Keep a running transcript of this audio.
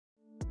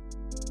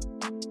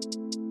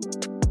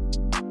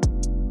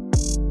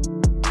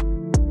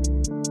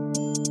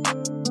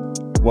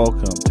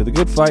Welcome to the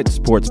Good Fight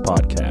Sports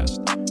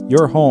Podcast,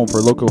 your home for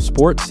local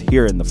sports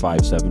here in the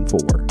 574.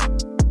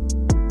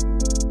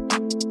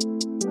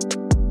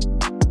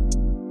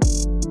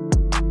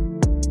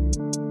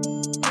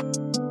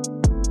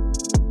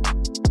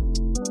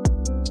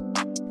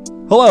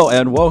 Hello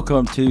and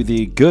welcome to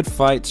the Good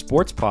Fight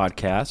Sports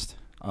Podcast.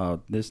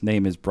 This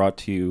name is brought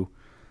to you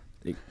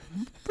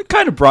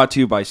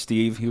by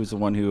Steve. He was the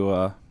one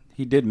who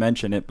he did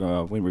mention it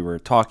when we were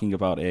talking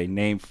about a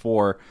name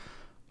for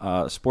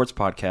a sports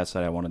podcast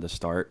that I wanted to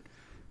start.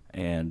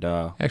 And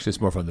actually, it's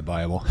more from the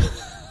Bible.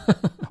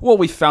 Well,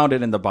 we found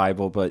it in the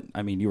Bible, but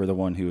I mean, you were the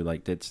one who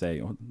did say,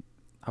 "How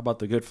about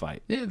the Good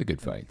Fight?" Yeah, the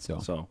Good Fight.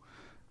 So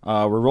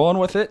we're rolling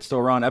with it. So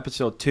we're on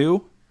episode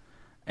 2.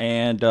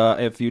 And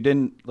if you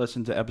didn't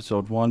listen to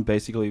episode 1,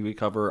 basically we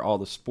cover all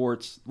the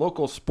sports,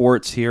 local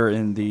sports here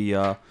in the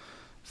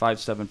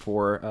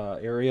 574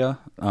 area.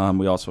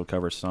 We also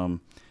cover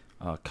some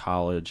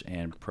college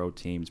and pro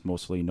teams,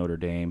 mostly Notre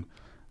Dame,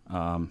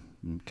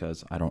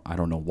 because I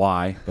don't know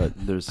why, but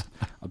there's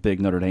a big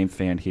Notre Dame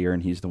fan here,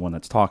 and he's the one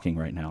that's talking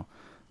right now.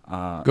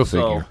 Go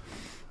figure.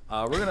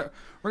 We're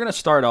gonna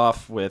start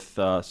off with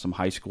some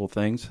high school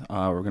things.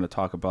 We're gonna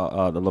talk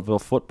about the LaVille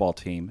football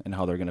team and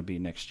how they're gonna be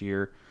next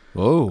year.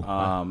 Whoa!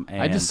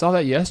 I just saw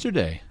that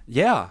yesterday.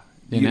 Yeah,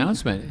 the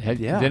announcement.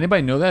 Did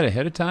anybody know that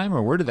ahead of time,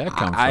 or where did that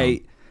come from?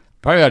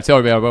 Probably got to tell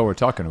everybody what we're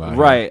talking about.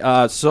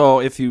 Right. So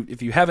if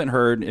you haven't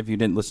heard, if you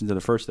didn't listen to the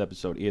first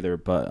episode either,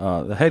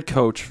 but the head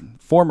coach,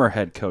 former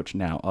head coach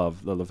now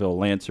of the LaVille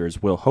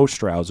Lancers, Will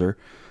Hostrauser,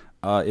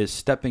 is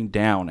stepping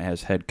down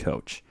as head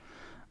coach.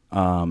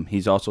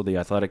 He's also the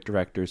athletic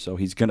director, so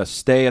he's going to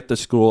stay at the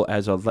school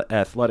as an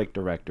athletic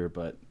director,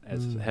 but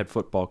as head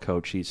football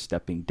coach, he's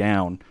stepping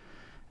down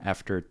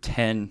after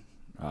 10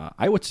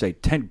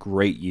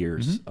 great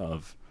years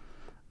of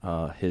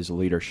his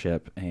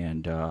leadership.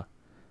 And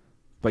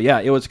but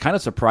yeah, it was kind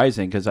of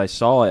surprising because I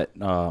saw it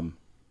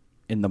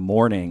in the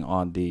morning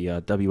on the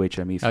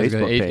WHME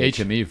Facebook page.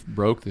 HME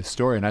broke the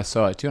story, and I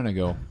saw it too, and I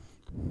go,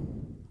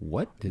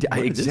 "What?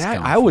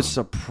 I was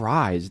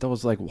surprised. I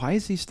was like, "Why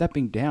is he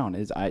stepping down?"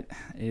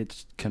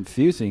 It's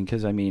confusing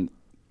because I mean,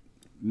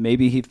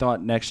 maybe he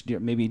thought next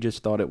year. Maybe he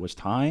just thought it was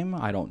time.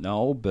 I don't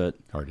know, but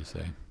hard to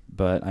say.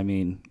 But I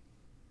mean,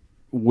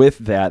 with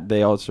that,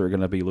 they also are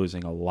going to be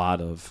losing a lot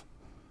of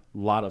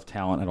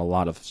talent and a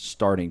lot of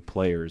starting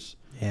players.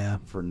 Yeah.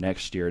 For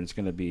next year, and it's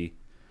going to be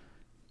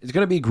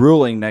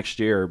grueling next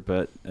year.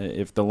 But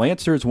if the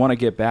Lancers want to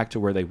get back to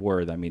where they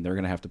were, I mean, they're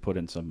going to have to put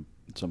in some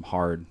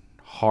hard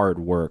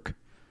work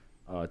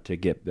to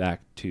get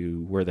back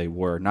to where they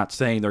were. Not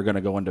saying they're going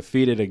to go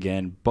undefeated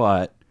again,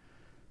 but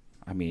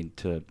I mean,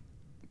 to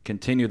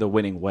continue the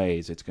winning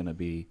ways, it's going to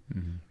be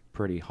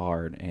pretty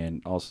hard.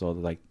 And also,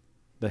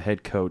 the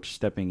head coach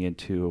stepping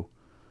into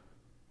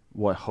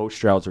what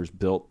Hostrauser's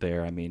built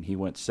there. I mean, he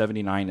went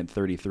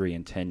 79-33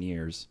 in 10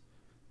 years.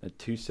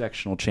 2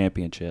 sectional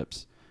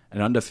championships,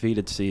 an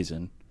undefeated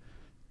season,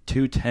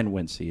 2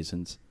 10-win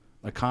seasons,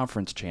 a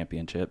conference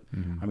championship.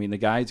 I mean, the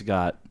guy's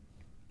got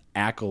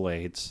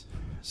accolades.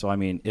 So, I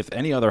mean, if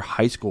any other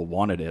high school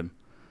wanted him,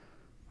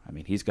 I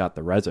mean, he's got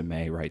the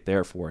resume right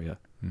there for you.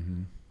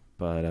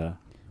 But well,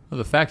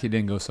 the fact he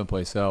didn't go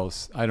someplace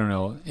else, I don't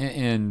know.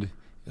 And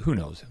who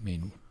knows? I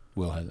mean,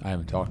 I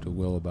haven't talked to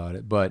Will about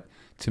it. But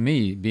to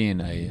me,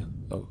 being a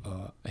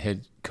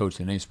head coach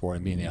in any sport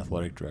and being the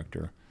athletic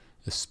director,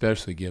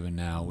 especially given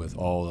now with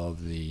all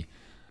of the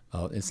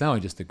it's not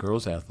only just the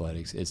girls'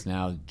 athletics, it's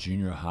now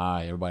junior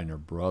high, everybody and their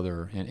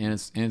brother, and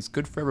it's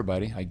good for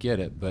everybody. I get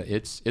it, but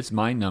it's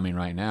mind-numbing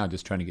right now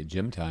just trying to get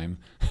gym time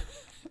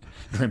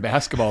during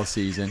basketball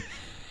season.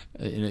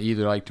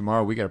 Either like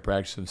tomorrow, we got to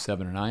practice from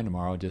 7 to 9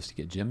 tomorrow just to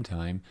get gym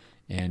time,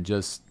 and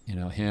just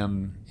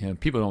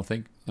people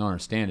don't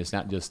understand it's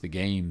not just the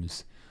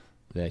games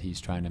that he's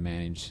trying to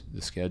manage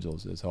the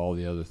schedules. It's all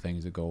the other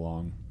things that go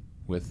along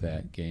with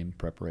that game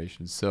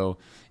preparation. So,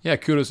 yeah,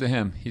 kudos to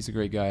him. He's a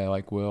great guy. I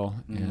like Will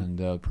and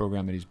the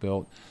program that he's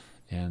built.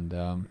 And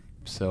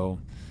so,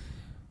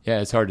 yeah,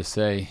 it's hard to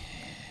say.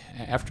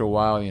 After a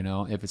while,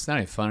 if it's not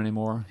any fun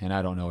anymore, and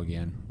I don't know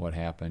again what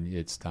happened,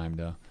 it's time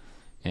to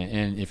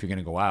and if you're going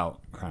to go out,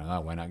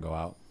 why not go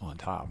out on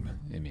top?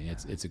 I mean,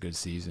 it's a good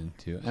season,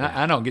 too. And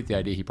I don't get the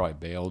idea he probably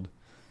bailed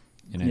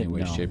in any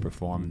way, shape, or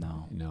form.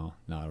 No,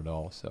 not at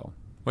all. So,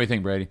 what do you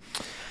think, Brady?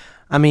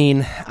 I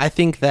mean, I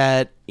think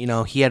that,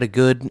 he had a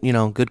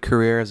good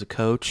career as a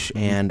coach,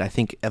 and I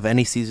think of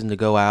any season to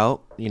go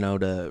out,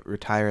 to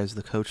retire as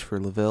the coach for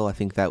LaVille, I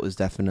think that was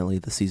definitely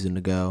the season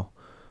to go.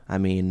 I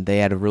mean, they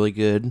had a really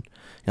good,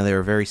 they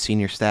were very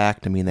senior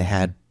stacked. I mean, they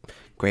had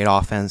great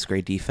offense,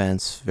 great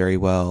defense, very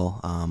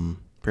well,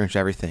 pretty much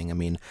everything. I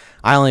mean,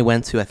 I only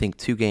went to, I think,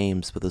 2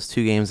 games, but those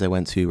 2 games I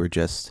went to were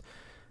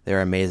they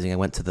were amazing. I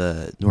went to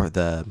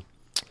the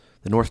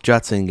North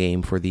Judson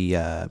game for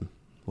the,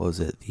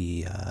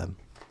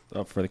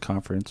 for the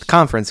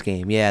conference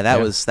game. Yeah, that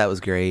was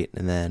great.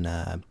 And then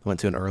I went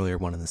to an earlier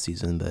one in the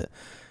season, but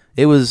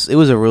it was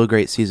a real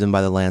great season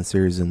by the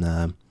Lancers,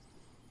 and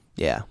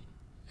yeah.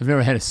 I've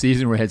never had a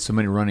season where I had so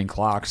many running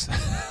clocks.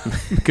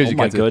 Because Oh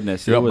my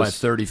goodness, you're it up by was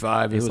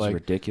 35. It It's was like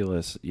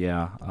ridiculous.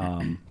 Yeah.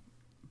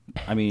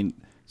 I mean,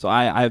 so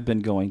I've been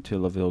going to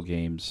LaVille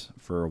games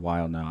for a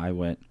while now. I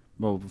went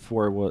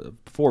before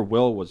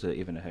Will was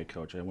even a head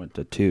coach. I went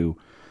to 2,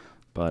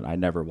 but I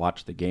never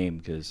watched the game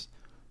because,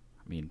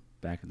 I mean,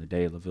 back in the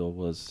day, LaVille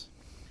was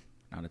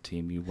not a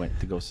team you went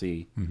to go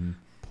see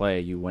play.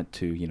 You went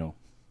to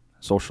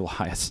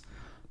socialize.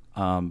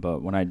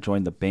 But when I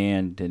joined the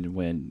band and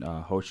when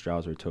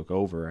Hochstrauser took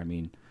over, I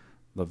mean,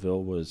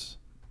 LaVille was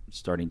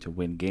starting to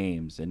win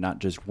games, and not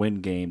just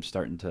win games,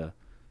 starting to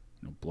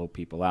blow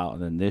people out.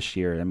 And then this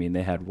year, I mean,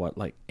 they had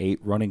like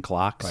 8 running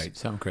clocks, right,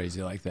 something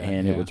crazy like that,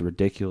 and yeah. it was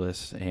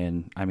ridiculous.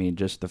 And I mean,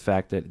 just the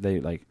fact that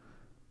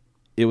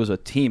it was a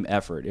team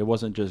effort. It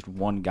wasn't just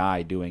one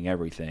guy doing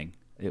everything.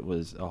 It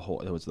was the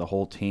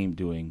whole team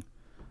doing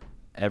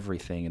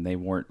everything, and they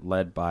weren't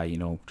led by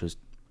just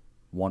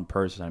one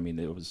person. I mean,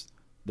 it was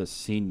the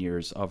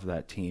seniors of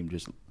that team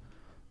just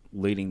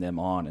leading them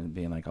on and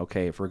being like,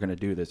 okay, if we're going to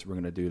do this, we're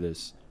going to do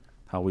this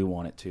how we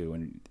want it to,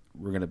 and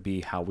we're going to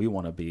be how we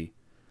want to be.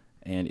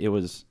 And it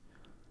was,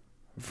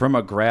 from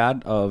a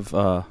grad of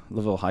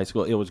LaVille High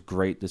School, it was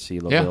great to see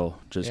LaVille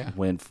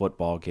win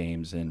football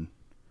games. And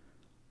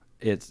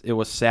it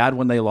was sad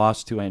when they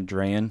lost to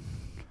Andrean.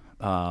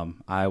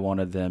 I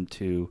wanted them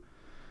to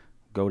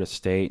go to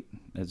state,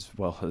 as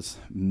well as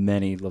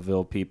many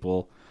LaVille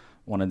people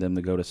wanted them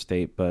to go to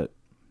state. But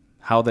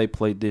how they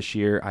played this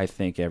year, I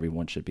think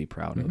everyone should be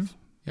proud of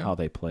how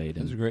they played.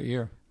 It was a great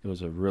year. It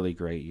was a really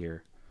great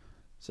year.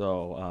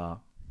 So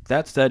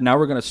that said, now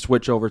we're going to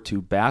switch over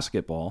to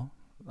basketball.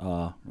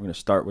 We're going to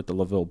start with the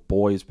LaVille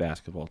boys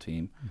basketball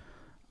team.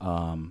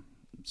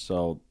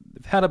 So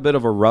they've had a bit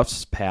of a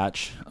rough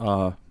patch.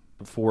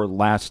 Before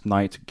last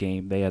night's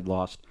game, they had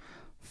lost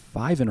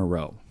 5 in a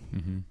row.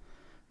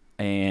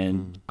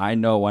 And I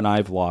know when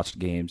I've lost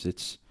games,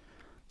 it's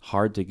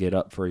hard to get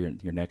up for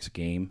your next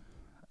game.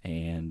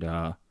 And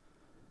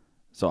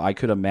so I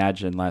could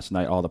imagine last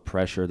night all the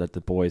pressure that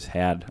the boys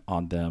had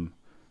on them,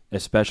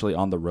 especially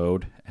on the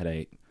road at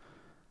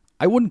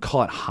I wouldn't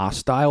call it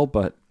hostile,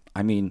 but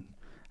I mean,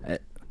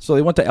 so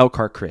they went to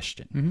Elkhart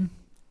Christian.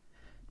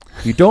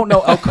 You don't know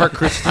Elkhart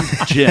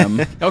Christian's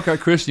gym. Elkhart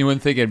Christian, you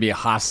wouldn't think it'd be a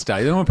hostile.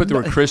 You don't want to put the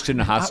word Christian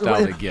and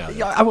hostile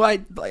together.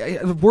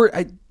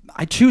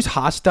 I choose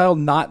hostile,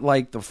 not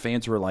like the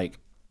fans were like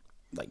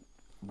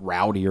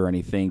rowdy or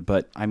anything,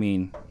 but I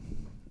mean,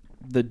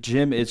 the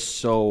gym is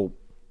so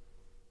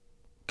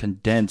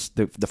condensed.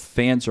 The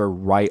fans are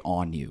right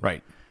on you,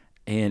 right?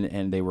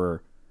 And they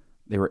were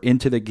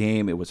into the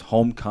game. It was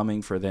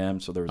homecoming for them,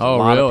 so there was a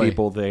lot of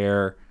people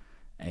there,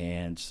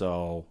 and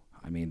so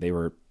I mean they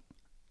were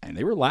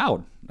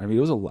loud. I mean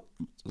it was a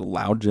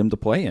loud gym to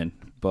play in.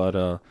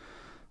 But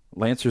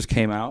Lancers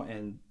came out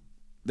and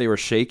they were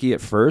shaky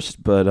at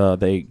first, but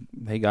they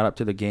got up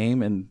to the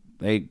game and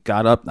they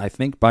got up I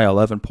think by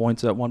 11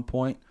 points at one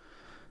point,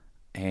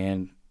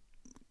 and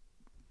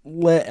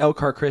let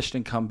Elkhart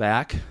Christian come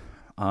back.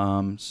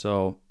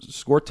 So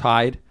score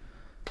tied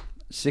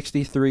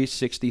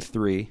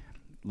 63-63.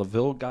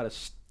 LaVille got a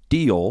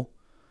steal,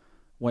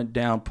 went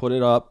down, put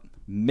it up,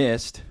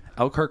 missed.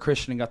 Elkhart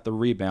Christian got the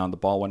rebound. The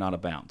ball went out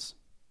of bounds.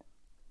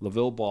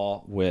 LaVille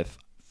ball with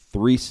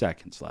 3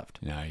 seconds left.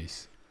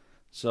 Nice.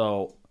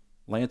 So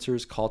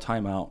Lancers call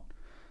timeout,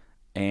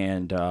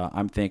 and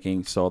I'm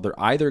thinking, so they're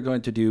either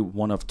going to do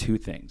one of 2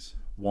 things.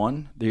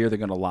 One, they're either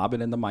going to lob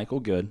it into Michael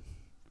Good,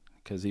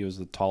 because he was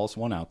the tallest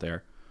one out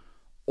there,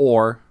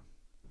 or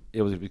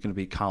it was going to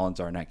be Collins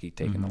Arnecki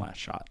taking the last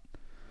shot.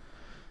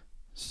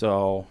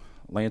 So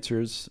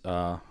Lancers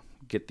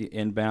get the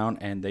inbound,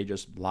 and they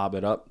just lob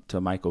it up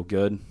to Michael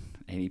Good,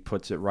 and he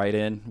puts it right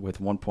in with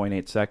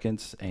 1.8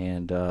 seconds,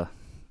 and that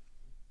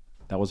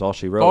was all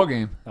she wrote. Ball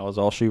game. That was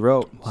all she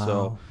wrote. Wow.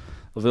 So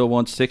LaVille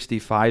won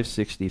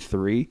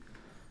 65-63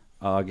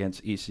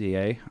 against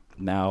ECA.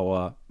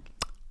 Now,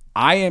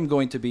 I am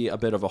going to be a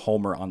bit of a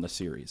homer on the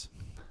series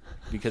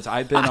because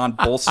I've been on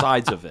both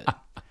sides of it.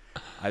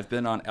 I've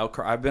been on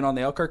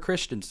the Elkhart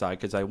Christian side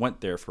because I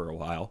went there for a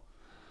while,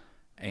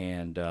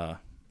 and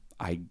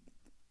I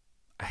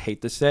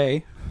hate to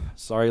say,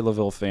 sorry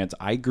LaVille fans,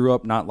 I grew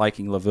up not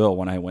liking LaVille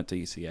when I went to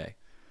ECA.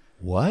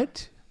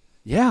 What?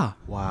 Yeah.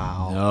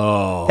 Wow.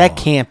 No. That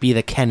can't be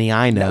the Kenny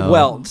I know.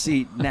 Well,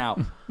 see,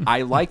 now,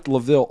 I liked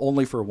LaVille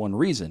only for one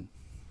reason.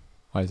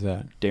 Why is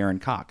that?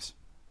 Darren Cox.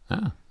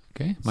 Ah,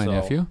 okay. My So-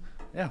 nephew.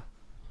 Yeah.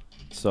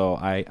 So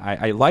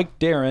I liked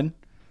Darren,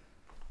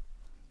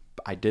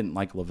 but I didn't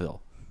like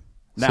LaVille.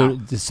 Now,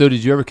 So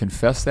did you ever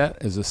confess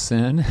that as a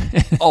sin?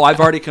 I've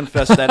already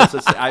confessed that.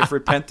 I've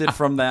repented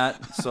from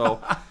that.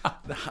 So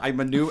I'm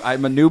a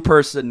new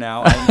person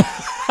now.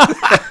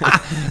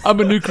 I'm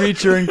a new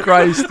creature in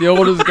Christ. The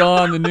old is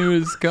gone. The new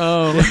has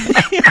come.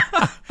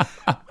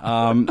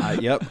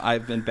 Yep,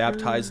 I've been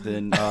baptized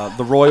in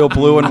the royal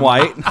blue and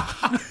white.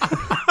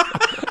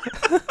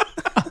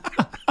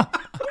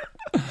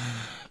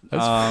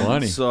 That's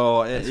funny.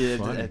 So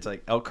funny. it's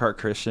like Elkhart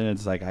Christian.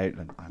 It's like I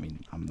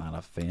mean, I'm not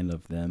a fan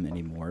of them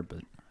anymore, but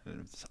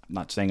I'm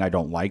not saying I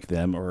don't like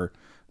them or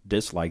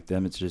dislike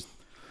them. It's just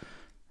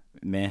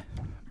meh.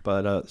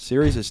 But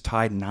series is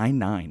tied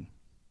 9-9.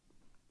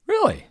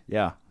 Really?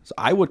 Yeah. So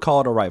I would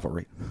call it a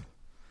rivalry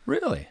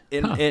Really?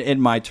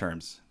 in my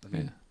terms. I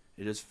mean,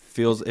 it just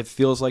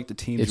feels like the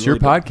teams. It's really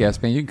your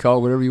podcast, man. You can call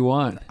it whatever you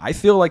want. I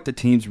feel like the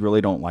teams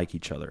really don't like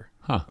each other.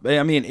 Huh.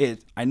 I mean,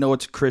 I know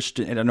it's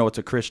Christian, and I know it's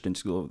a Christian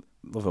school.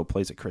 Louisville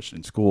plays a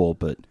Christian school,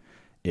 but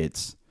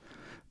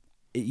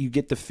you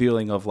get the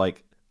feeling of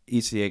like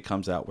ECA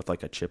comes out with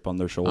like a chip on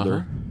their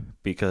shoulder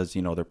because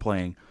they're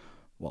playing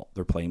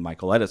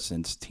Michael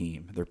Edison's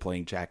team. They're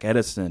playing Jack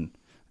Edison.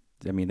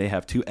 I mean, they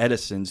have two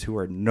Edisons who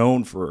are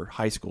known for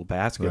high school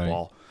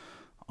basketball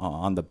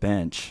on the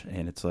bench,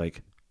 and it's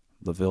like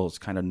Laville is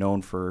kind of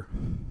known for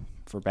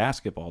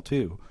basketball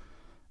too,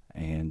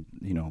 and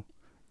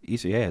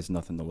ECA has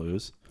nothing to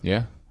lose.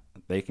 Yeah,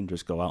 they can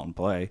just go out and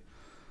play.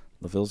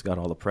 Laville's got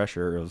all the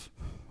pressure of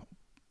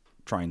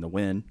trying to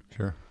win.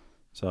 Sure.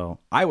 So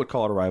I would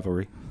call it a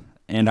rivalry,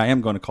 and I am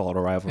going to call it a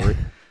rivalry.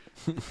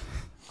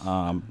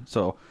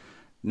 So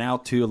now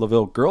to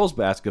Laville girls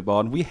basketball,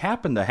 and we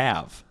happen to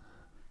have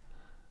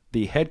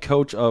the head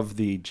coach of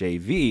the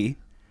JV.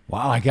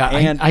 Wow, I got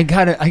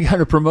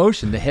a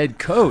promotion, the head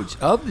coach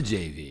of the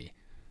JV.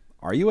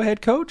 Are you a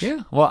head coach?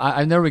 Yeah. Well,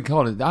 I've never been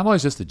called it. I'm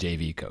always just a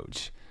JV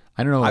coach.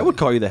 I don't know. I would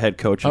call you the head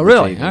coach of the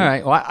really? JV. All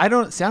right. Well, I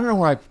don't know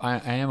where I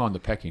am on the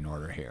pecking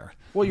order here.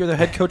 Well, you're the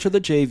head coach of the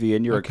JV,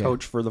 and you're a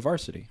coach for the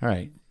varsity. All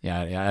right.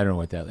 Yeah, I don't know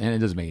what that, and it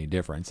doesn't make any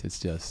difference. It's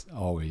just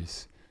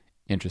always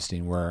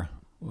interesting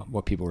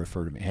what people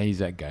refer to me. Hey, he's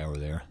that guy over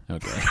there.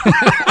 Okay.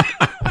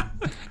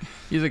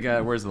 He's the guy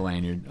that wears the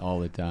lanyard all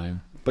the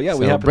time. But yeah,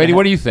 we have Brady.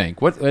 What do you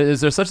think? What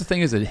is there such a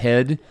thing as a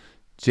head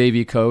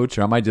JV coach,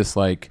 or am I just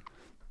like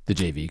the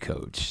JV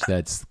coach?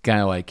 That's kind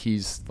of like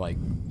he's like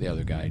the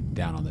other guy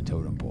down on the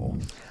totem pole.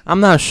 I'm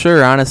not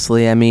sure,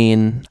 honestly. I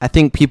mean, I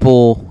think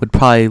people would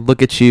probably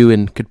look at you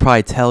and could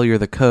probably tell you're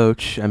the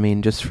coach. I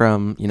mean, just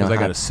from because I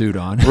got a suit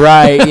on.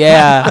 Right?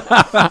 Yeah.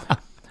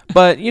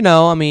 But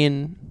I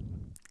mean,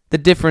 the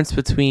difference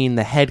between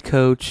the head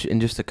coach and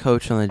just a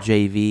coach on the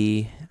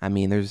JV. I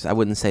mean, I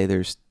wouldn't say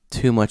there's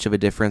too much of a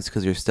difference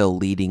because you're still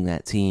leading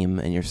that team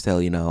and you're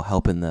still,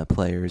 helping the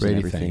players Brady,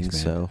 and everything. thanks,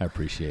 man. So I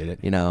appreciate it.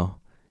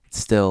 It's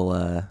still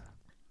a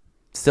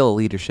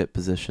leadership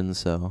position.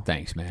 So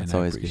thanks, man. That's I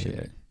always appreciate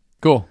good. it.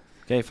 Cool.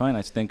 Okay, fine.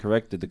 I stand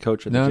corrected. The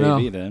coach of the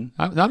JV then.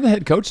 I'm the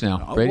head coach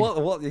now, Brady.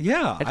 Well,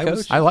 yeah.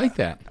 I like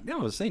that. Yeah, I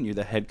was saying you're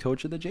the head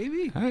coach of the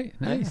JV. All right,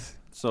 nice. Yeah.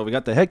 So we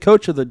got the head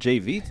coach of the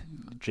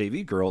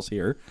JV girls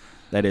here.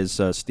 That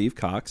is Steve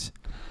Cox.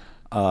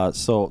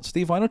 So,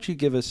 Steve, why don't you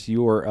give us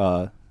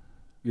your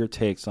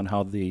takes on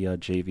how the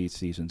JV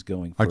season's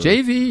going? Our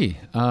JV,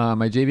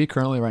 my JV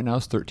currently right now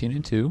is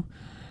 13-2.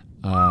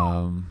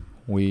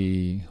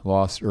 We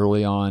lost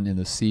early on in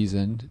the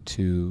season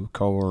to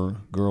Culver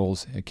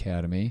Girls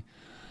Academy,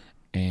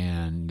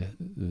 and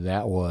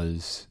that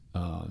was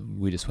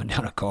we just went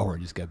down to Culver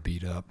and just got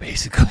beat up.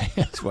 Basically,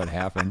 that's what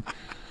happened.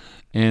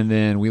 And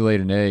then we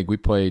laid an egg. We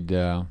played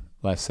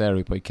last Saturday.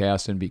 We played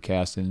Caston, beat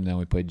Caston. And then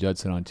we played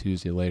Judson on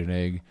Tuesday, laid an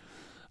egg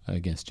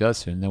against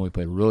Judson. And then we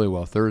played really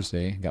well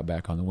Thursday, got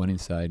back on the winning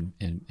side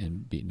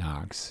and beat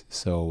Knox.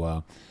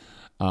 So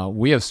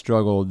we have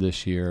struggled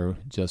this year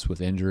just with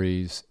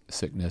injuries,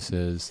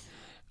 sicknesses.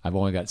 I've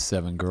only got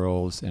 7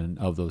 girls, and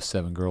of those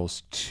 7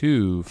 girls,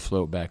 2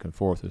 float back and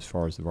forth as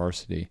far as the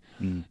varsity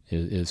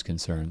is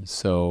concerned.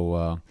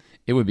 So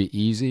it would be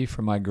easy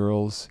for my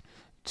girls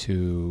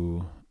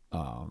to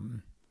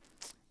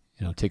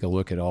take a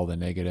look at all the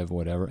negative,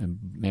 whatever. And,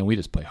 man, we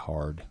just play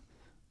hard.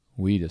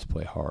 We just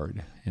play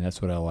hard, and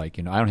that's what I like.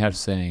 I don't have to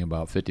say anything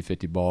about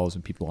 50-50 balls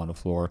and people on the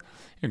floor.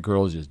 Your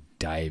girls just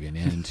diving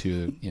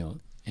into,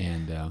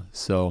 and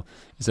so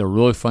it's a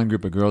really fun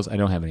group of girls. I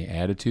don't have any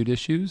attitude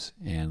issues,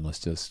 and let's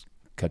just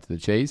cut to the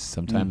chase.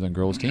 Sometimes on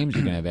girls' teams,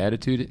 you're going to have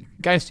attitude.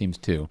 Guys' teams,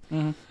 too.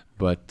 Mm-hmm.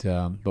 But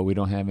we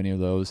don't have any of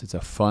those. It's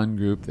a fun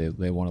group.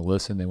 They want to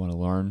listen. They want to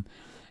learn.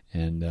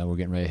 And we're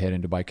getting ready to head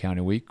into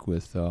Bi-County Week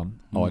with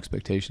all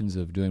expectations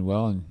of doing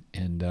well.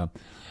 And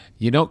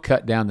you don't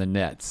cut down the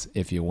nets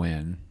if you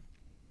win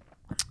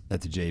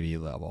at the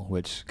JV level,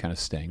 which kind of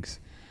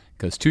stinks.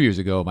 Because 2 years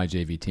ago, my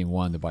JV team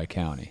won the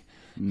Bi-County.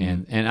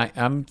 And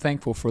I'm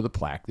thankful for the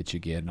plaque that you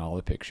get and all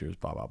the pictures,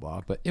 blah, blah, blah.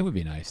 But it would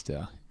be nice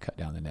to cut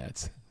down the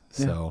nets.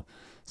 Yeah.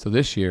 So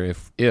this year,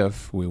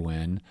 if we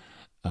win,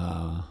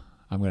 I'm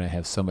going to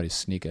have somebody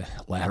sneak a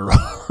lateral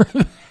over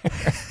there.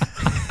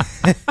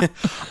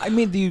 I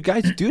mean, you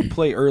guys do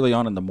play early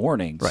on in the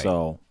morning, right.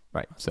 So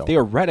So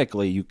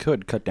theoretically, you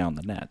could cut down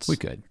the nets. We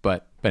could,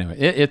 but anyway,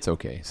 it's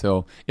okay.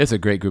 So it's a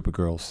great group of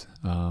girls.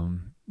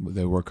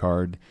 They work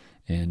hard,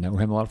 and we're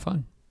having a lot of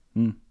fun.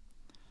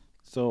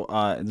 So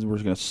we're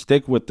going to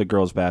stick with the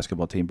girls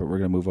basketball team, but we're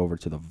going to move over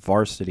to the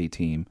varsity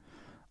team.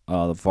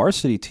 The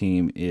varsity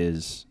team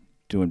is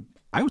doing,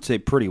 I would say,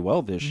 pretty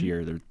well this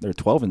year. They're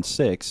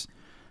 12-6,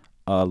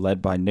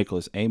 led by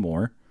Nicholas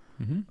Amore.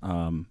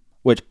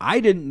 Which I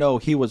didn't know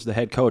he was the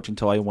head coach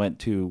until I went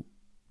to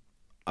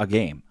a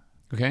game.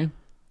 Okay.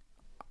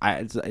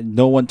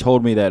 No one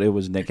told me that it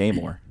was Nick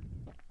Amore.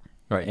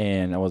 Right.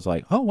 And I was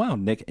like, oh wow,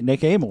 Nick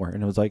Amor,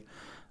 and it was like,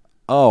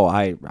 oh,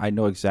 I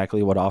know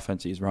exactly what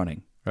offense he's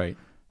running. Right.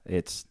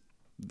 It's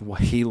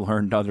what he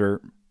learned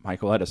under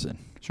Michael Edison.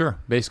 Sure.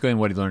 Basically, and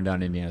what he learned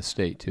down in Indiana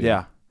State too.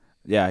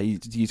 Yeah,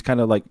 he's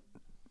kind of like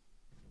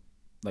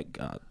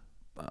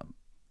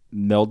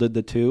melded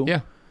the two.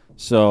 Yeah.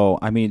 So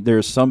I mean, there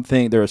are some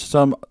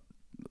times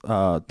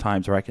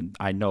where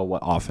I know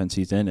what offense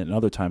he's in, and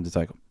other times it's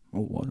like,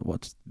 oh,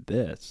 what's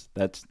this?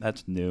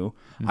 That's new.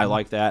 I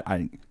like that.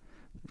 I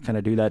kind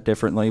of do that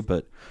differently,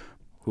 but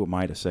who am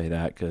I to say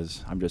that?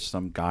 Because I'm just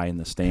some guy in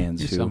the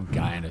stands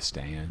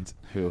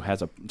who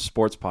has a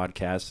sports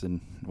podcast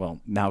and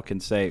now can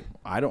say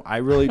I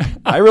really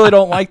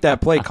don't like that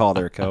play call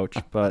there, Coach.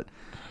 But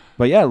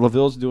yeah,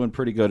 LaVille's doing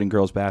pretty good in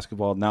girls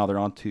basketball. Now they're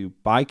on to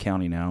Bi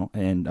County now,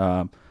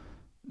 and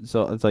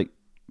so it's like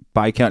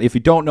Bi County. If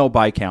you don't know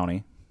Bi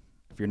County,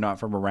 if you're not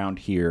from around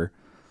here,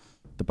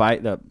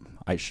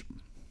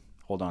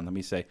 hold on, let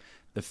me say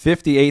the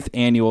 58th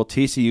annual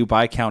TCU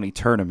Bi County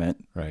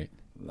tournament. Right.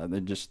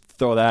 Then just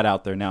throw that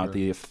out there now. Sure.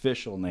 The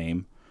official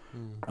name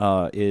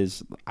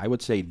is, I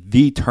would say,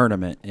 the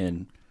tournament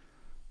in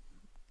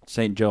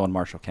St. Joe and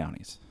Marshall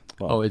counties.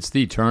 Well, it's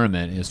the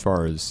tournament as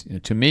far as,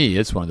 to me,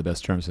 it's one of the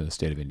best tournaments in the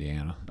state of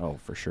Indiana. Oh,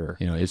 for sure.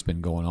 It's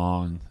been going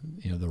on,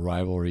 the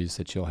rivalries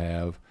that you'll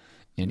have.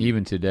 And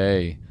even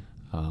today,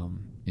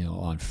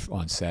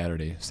 on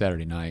Saturday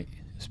night,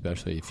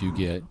 especially if you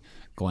get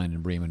Glenn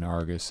and Bremen,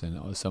 Argus,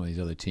 and some of these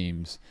other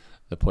teams,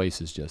 the place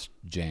is just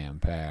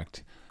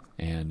jam-packed.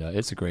 And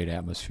it's a great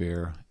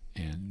atmosphere,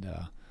 and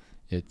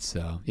it's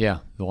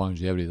the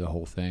longevity of the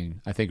whole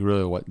thing. I think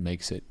really what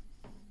makes it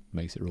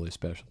really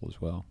special as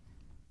well.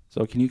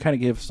 So can you kind of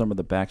give some of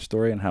the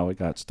backstory on how it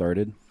got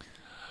started?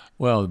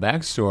 Well, the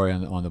backstory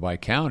on the Bi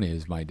County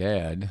is my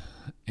dad,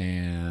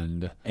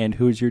 and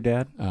who's your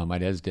dad? My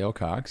dad's Dale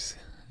Cox,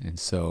 and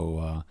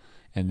so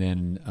and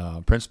then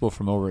principal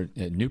from over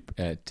at New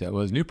Prairie. It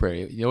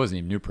wasn't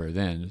even New Prairie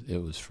then.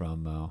 It was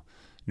from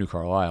New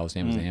Carlisle. His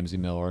name was Amzie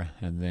Miller,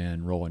 and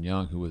then Roland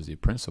Young, who was the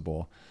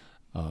principal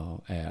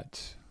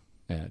at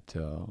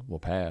La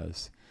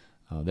Paz.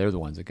 They're the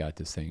ones that got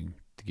this thing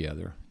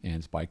together, and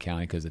it's Bi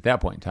County because at that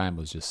point in time it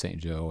was just St.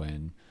 Joe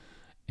and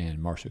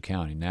Marshall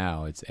County.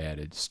 Now it's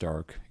added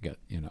Stark, got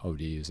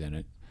OD is in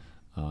it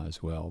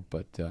as well.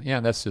 But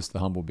that's just the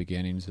humble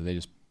beginnings. They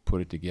just put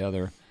it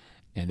together,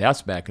 and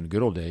that's back in the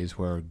good old days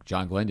where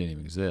John Glenn didn't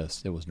even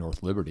exist. It was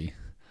North Liberty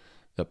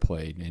that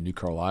played, and New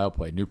Carlisle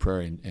played. New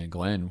Prairie and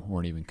Glenn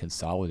weren't even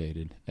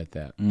consolidated at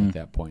that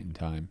point in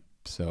time.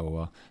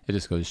 So it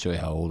just goes to show you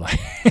how old I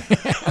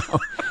am.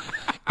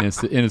 and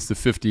it's the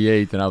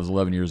 58th, and I was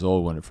 11 years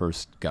old when it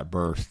first got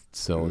birthed.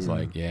 So it's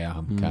like,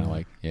 I'm kind of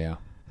like,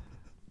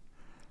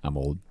 I'm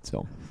old.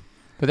 So,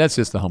 but that's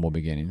just the humble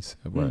beginnings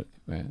of where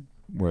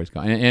it's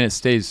gone, and it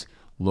stays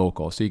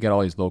local. So you got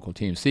all these local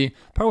teams. See,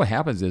 part of what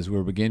happens is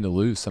we're beginning to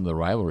lose some of the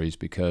rivalries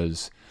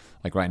because.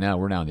 Like right now,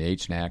 we're down in the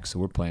HNAC, so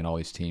we're playing all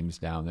these teams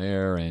down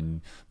there,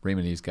 and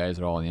Bremen, these guys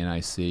are all in the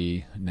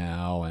NIC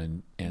now,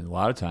 and a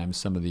lot of times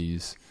some of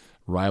these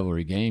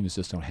rivalry games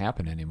just don't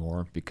happen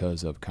anymore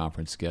because of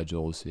conference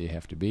schedules they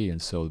have to be, and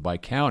so Bi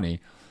County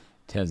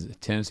has a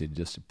tendency to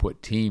just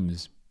put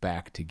teams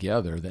back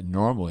together that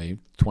normally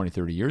 20,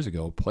 30 years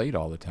ago played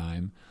all the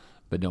time,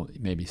 but don't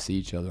maybe see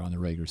each other on the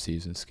regular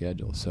season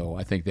schedule. So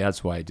I think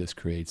that's why it just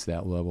creates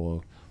that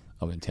level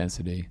of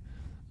intensity.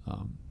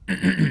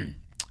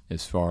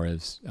 As far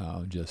as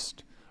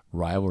just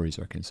rivalries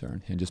are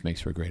concerned, and just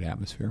makes for a great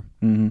atmosphere.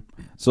 Mm-hmm.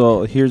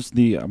 So here's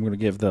I'm going to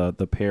give the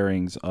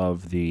pairings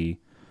of the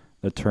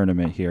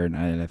tournament here, and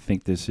I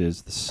think this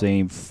is the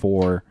same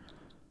for.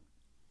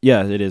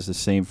 Yeah, it is the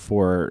same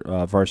for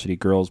varsity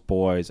girls,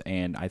 boys,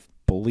 and I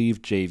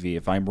believe JV.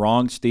 If I'm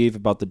wrong, Steve,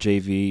 about the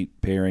JV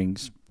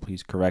pairings,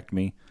 please correct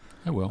me.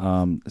 I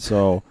will.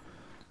 So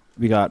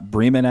we got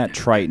Bremen at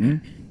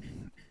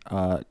Triton,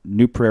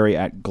 New Prairie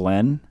at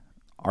Glen,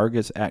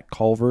 Argus at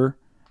Culver,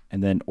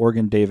 and then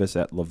Oregon Davis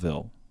at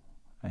LaVille.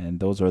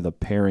 And those are the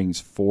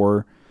pairings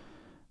for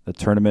the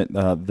tournament.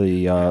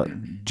 The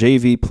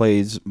JV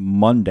plays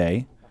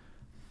Monday,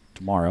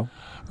 tomorrow.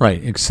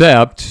 Right,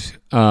 except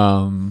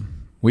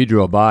we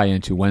drew a bye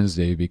into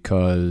Wednesday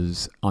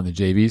because on the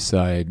JV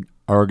side,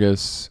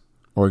 Argus,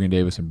 Oregon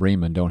Davis, and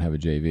Bremen don't have a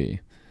JV.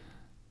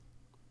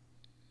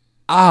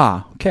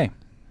 Ah, okay.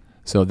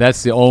 So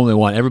that's the only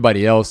one.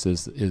 Everybody else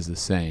is the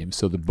same.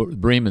 So the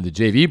Bremen, the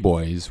JV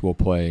boys, will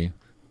play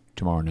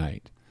tomorrow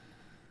night.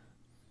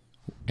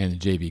 And the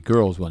JV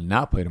girls will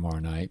not play tomorrow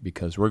night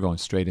because we're going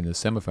straight into the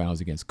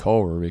semifinals against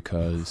Culver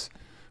because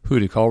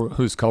who's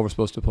Culver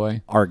supposed to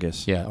play?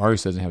 Argus. Yeah,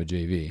 Argus doesn't have a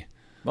JV.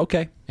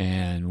 Okay.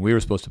 And we were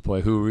supposed to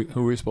play. Who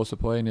were we supposed to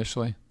play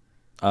initially?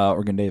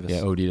 Oregon Davis.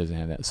 Yeah, OD doesn't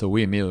have that. So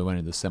we immediately went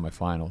into the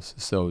semifinals.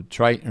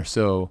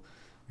 So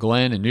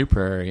Glen and New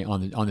Prairie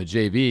on the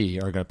JV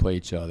are going to play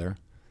each other,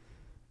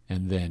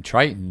 and then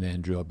Triton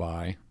then drew a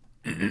bye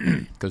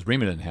because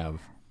Bremen didn't have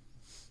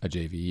a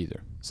JV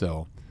either.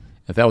 So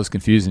if that was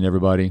confusing to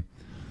everybody,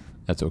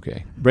 that's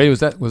okay. Brady, was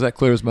that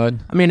clear as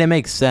mud? I mean, it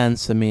makes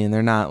sense. I mean,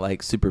 they're not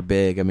like super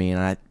big. I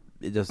mean,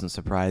 it doesn't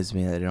surprise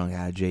me that they don't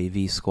got a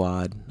JV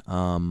squad.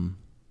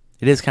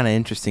 It is kind of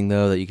interesting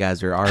though that you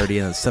guys are already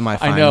in the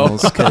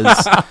semifinals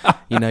because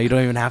you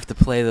don't even have to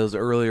play those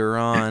earlier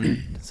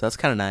on, so that's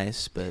kind of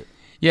nice. But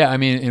Yeah, I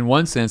mean, in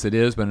one sense it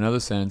is, but in another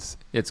sense,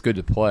 it's good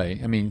to play.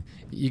 I mean,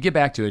 you get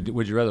back to it.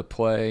 Would you rather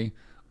play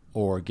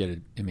or get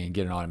an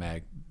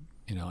automatic?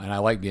 And I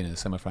like being in the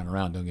semifinal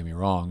round. Don't get me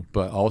wrong,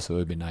 but also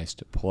it'd be nice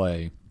to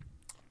play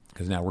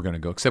because now we're going to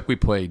go. Except we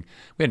had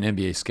an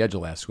NBA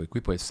schedule last week.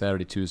 We played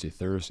Saturday, Tuesday,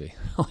 Thursday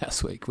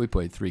last week. We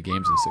played 3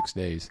 games in 6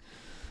 days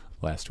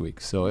last week,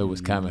 so it was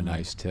kind of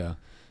nice to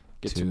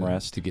Get some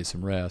rest. To get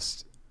some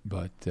rest,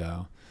 but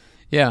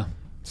yeah.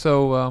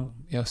 So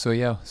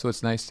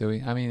it's nice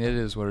to. I mean, it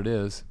is what it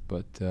is.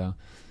 But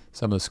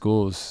some of the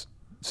schools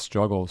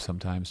struggle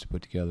sometimes to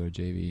put together a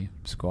JV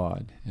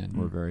squad, and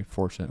we're very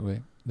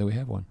fortunate that we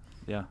have one.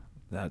 Yeah.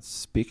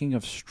 Speaking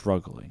of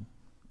struggling,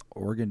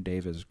 Oregon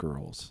Davis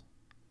girls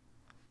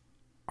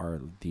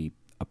are the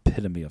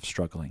epitome of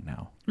struggling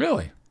now.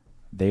 Really?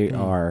 They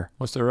are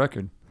What's their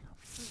record?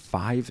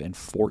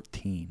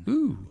 5-14.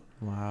 Ooh.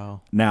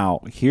 wow,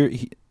 Now,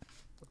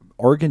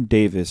 Oregon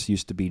Davis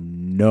used to be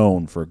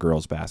known for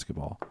girls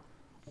basketball.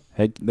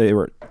 They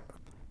were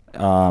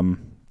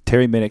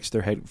Terry Minix,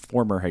 their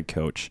former head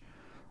coach,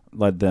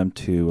 led them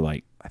to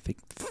I think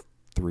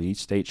 3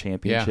 state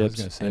championships.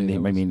 gonna say,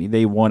 and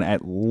they won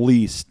at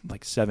least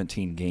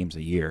 17 games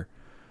a year.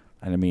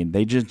 And I mean,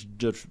 they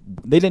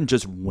didn't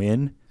just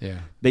win. Yeah.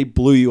 They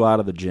blew you out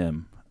of the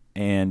gym,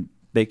 and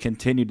they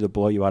continued to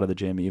blow you out of the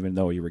gym even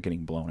though you were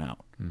getting blown out.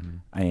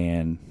 Mm-hmm.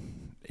 And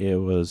it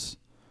was.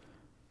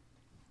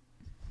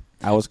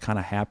 I was kind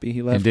of happy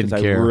he left. And didn't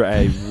 'cause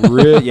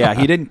care. Yeah,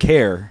 he didn't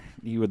care.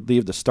 He would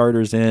leave the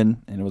starters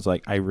in, and it was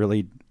I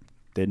really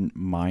didn't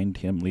mind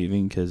him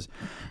leaving because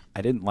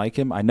I didn't like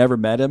him. I never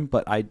met him,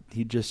 but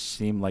he just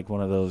seemed like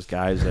one of those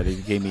guys that he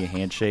gave me a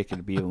handshake and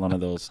it'd be one of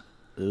those.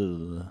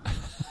 Ugh.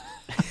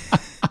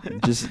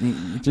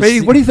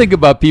 Brady, what do you think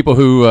about people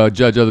who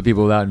judge other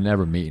people without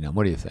never meeting them?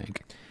 What do you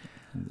think?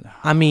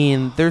 I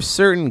mean, there's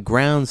certain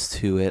grounds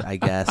to it, I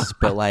guess,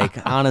 but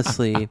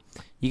honestly,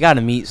 you got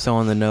to meet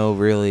someone to know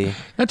really.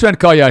 Not trying to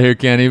call you out here,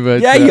 Kenny,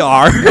 but Yeah, you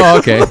are. Oh,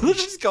 okay.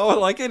 Let's just go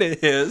like it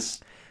is.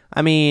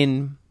 I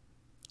mean,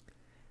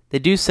 they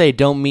do say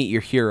don't meet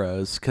your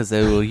heroes because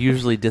they will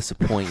usually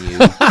disappoint you.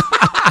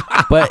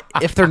 But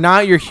if they're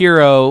not your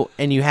hero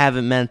and you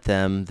haven't met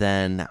them,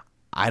 then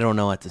I don't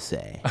know what to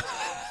say.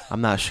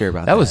 I'm not sure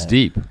about that. That was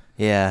deep.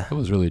 Yeah. That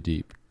was really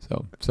deep.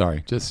 So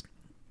sorry, just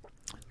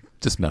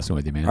messing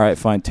with you, man. All right,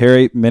 fine.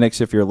 Terry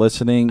Minix, if you're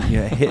listening,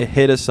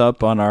 hit us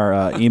up on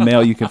our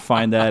email. You can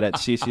find that at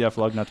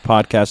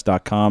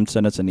ccflugnutspodcast.com.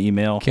 Send us an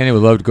email. Kenny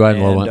would love to go out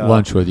and And,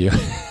 lunch with you.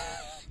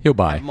 He'll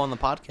buy. I'm on the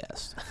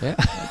podcast. Yeah.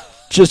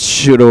 Just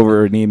shoot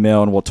over an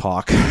email and we'll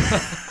talk.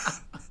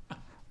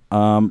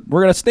 We're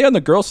going to stay on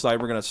the girls' side.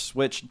 We're going to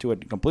switch to a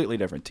completely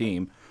different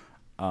team.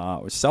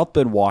 South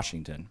Bend,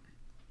 Washington.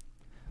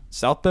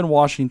 South Bend,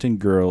 Washington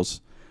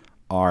girls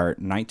are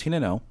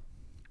 19-0,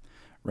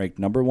 ranked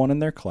number 1 in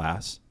their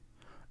class,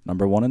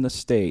 number 1 in the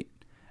state,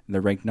 and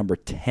they're ranked number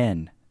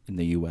 10 in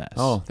the U.S.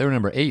 Oh, they were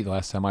number 8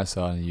 last time I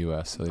saw in the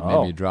U.S., so they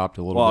maybe dropped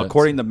a little bit. Well,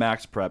 according to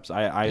Max Preps,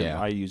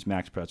 I use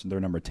Max Preps, and they're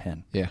number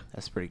 10. Yeah.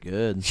 That's pretty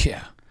good.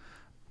 Yeah.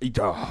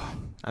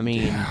 I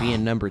mean,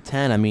 being number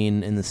 10,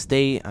 in the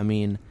state,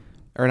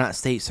 or not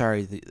state,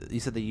 sorry, you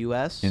said the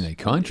U.S.? In the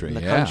country, In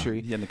the yeah.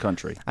 country. In the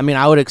country.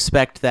 I would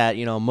expect that,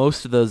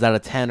 most of those out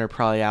of 10 are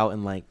probably out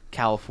in,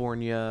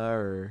 California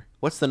or...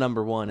 What's the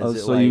number 1?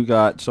 Is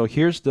it So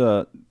here's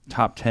the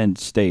top 10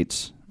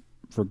 states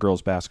for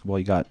girls basketball.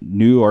 You got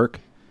New York,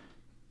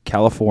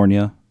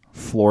 California,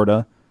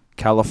 Florida,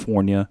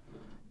 California,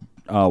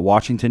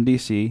 Washington,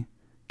 D.C.,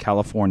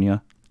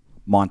 California,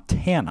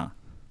 Montana.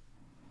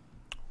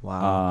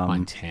 Wow.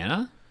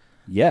 Montana?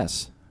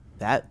 Yes.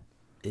 That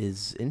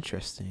is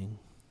interesting.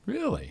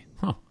 Really?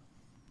 Huh.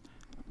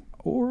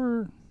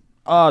 Or...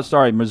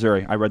 sorry,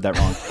 Missouri. I read that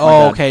wrong.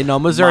 Oh, okay. No,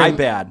 Missouri. My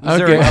bad.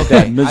 Missouri. Okay.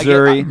 Okay.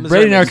 Missouri.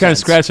 Brady and I are kind of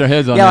scratching our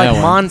heads on Yeah, that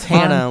one.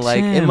 Montana.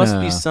 It must be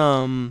Montana.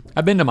 some...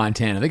 I've been to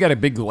Montana. They got a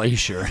big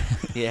glacier.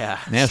 Yeah.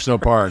 National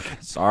Park.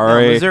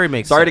 Sorry. No, Missouri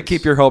makes Sorry to sense.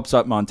 keep your hopes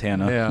up,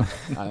 Montana. Yeah.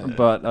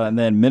 But and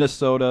then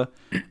Minnesota,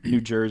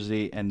 New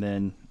Jersey, and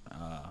then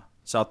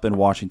South Bend,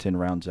 Washington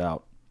rounds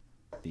out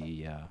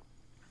the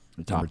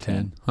top Number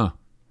 10. Huh.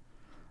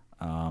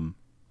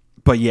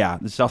 But yeah,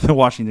 the South Bend,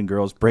 Washington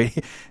girls,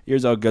 Brady,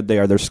 here's how good they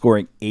are. They're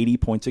scoring 80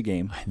 points a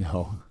game. I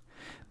know.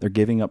 They're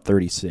giving up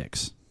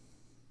 36.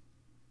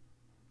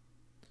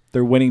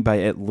 They're winning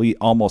by at least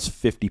almost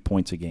 50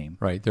 points a game.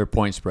 Right. Their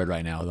point spread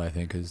right now, I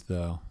think, is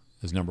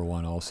number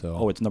 1 also.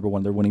 Oh, it's number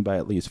 1. They're winning by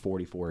at least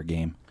 44 a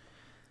game.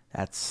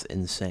 That's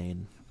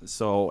insane.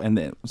 So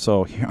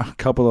here are a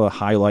couple of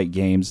highlight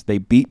games. They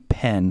beat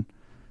Penn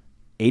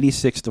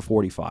 86-45.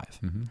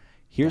 Mm-hmm.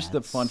 Here's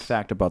the fun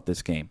fact about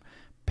this game.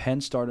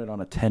 Penn started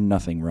on a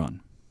 10-0 run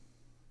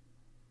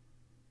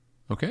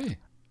Okay.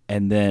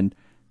 and then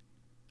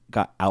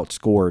got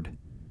outscored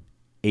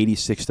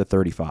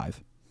 86-35.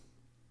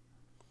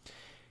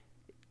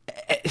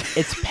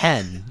 It's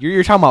Penn.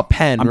 You're talking about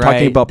Penn, I'm right?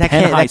 talking about That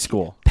Penn can't- High that-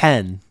 School.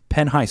 Penn.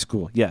 Penn High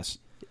School, yes.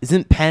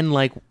 Isn't Penn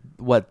like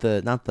what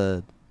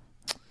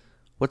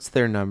what's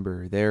their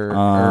number? Or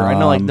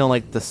I know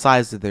like the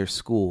size of their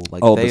school.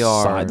 Like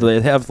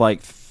They have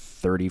like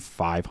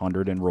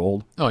 3,500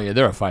 enrolled. Oh yeah,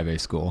 they're a 5A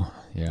school.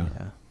 Yeah.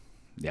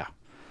 Yeah.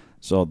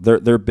 So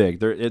they're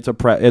big. It's a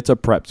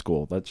prep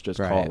school. Let's just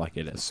call Right. it like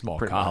it A is. small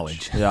Pretty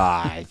college.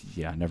 Yeah,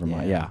 never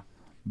mind. Yeah. Yeah.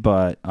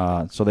 But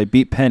so they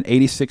beat Penn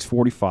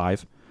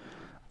 86-45.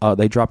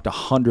 They dropped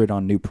 100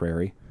 on New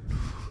Prairie.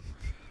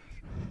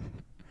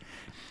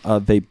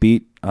 They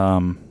beat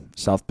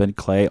South Bend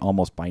Clay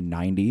almost by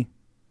 90.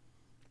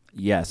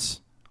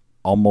 Yes,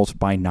 almost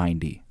by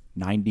 90.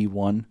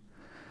 91-4.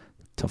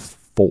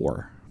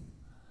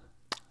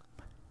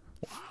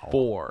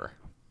 4.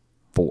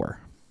 4.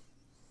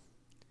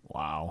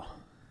 Wow.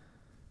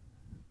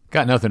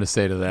 Got nothing to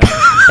say to that.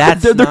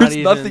 That's There's not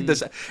nothing even- to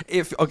say.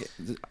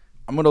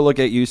 I'm going to look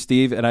at you,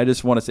 Steve, and I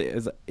just want to say,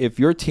 if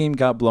your team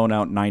got blown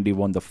out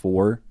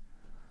 91-4,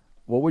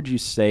 what would you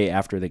say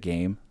after the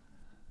game?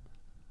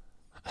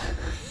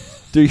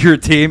 To your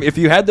team, if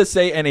you had to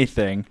say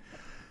anything.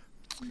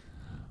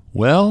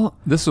 Well,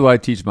 this is what I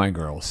teach my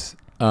girls.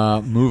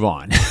 Move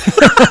on.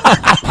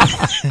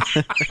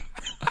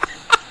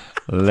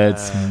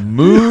 Let's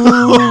move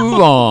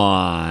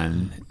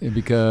on.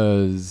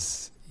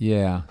 Because,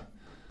 yeah,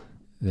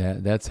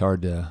 that's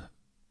hard to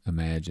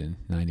imagine,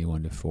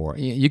 91-4.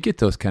 You get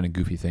those kind of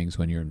goofy things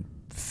when you're in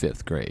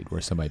 5th grade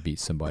where somebody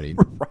beats somebody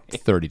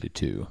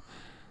 30-2.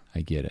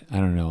 I get it. I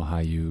don't know how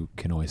you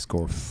can only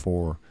score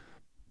 4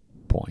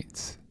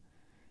 points.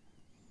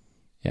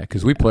 Yeah,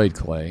 because we played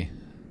Clay.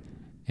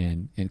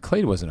 And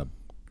Clay wasn't a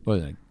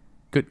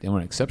good, they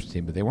weren't an exception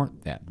team, but they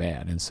weren't that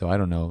bad. And so I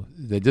don't know.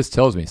 That just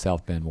tells me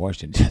South Bend,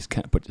 Washington just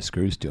kind of put the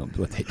screws to them. Is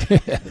what they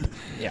did.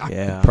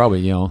 Yeah.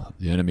 Probably,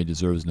 the enemy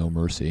deserves no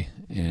mercy.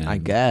 And I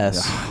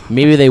guess.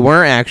 Maybe they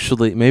weren't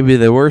actually. Maybe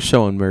they were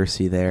showing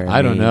mercy there.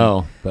 I don't mean,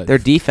 know, but Their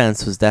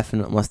defense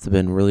must have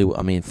been really.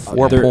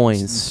 4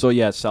 points. So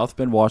yeah, South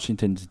Bend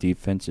Washington's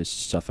defense is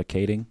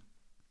suffocating.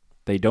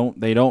 They don't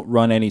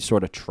run any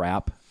sort of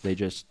trap. They're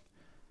just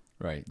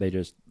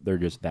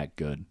that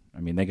good. I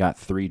mean, they got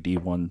 3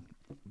 D1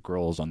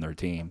 girls on their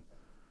team,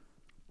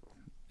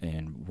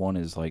 and one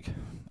is like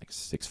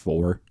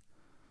 6'4".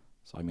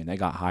 So I mean, they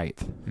got height.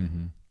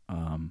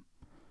 Mm-hmm.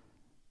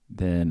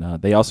 Then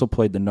they also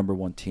played the number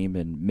 1 team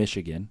in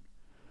Michigan,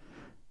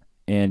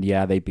 and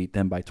yeah, they beat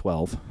them by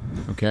 12.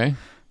 Okay.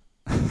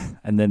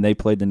 And then they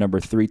played the number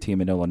 3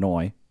 team in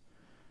Illinois,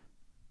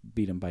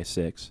 beat them by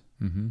 6.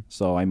 Mm-hmm.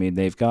 So I mean,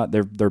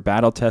 they're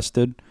battle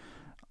tested,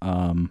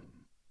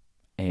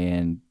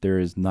 and there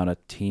is not a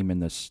team in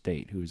the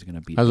state who's going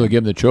to beat. I was going to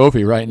them. give them the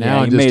trophy right now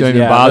Yeah, and you just may- don't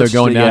even yeah, bother let's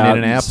going ju- down to yeah,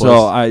 Indianapolis.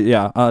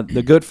 So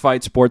the Good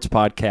Fight Sports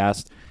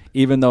Podcast,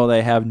 even though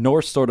they have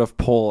no sort of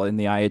pull in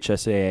the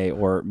IHSAA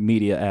or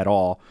media at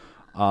all,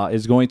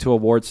 is going to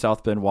award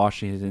South Bend,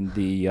 Washington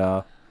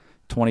the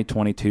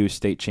 2022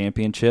 state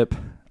championship.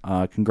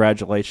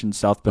 Congratulations,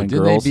 South Bend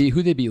girls.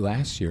 Who they beat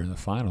last year in the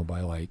final by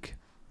like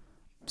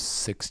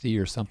 60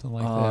 or something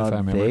like that, if I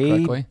remember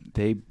correctly?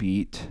 They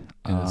beat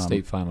In the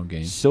state final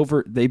game.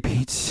 They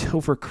beat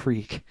Silver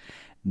Creek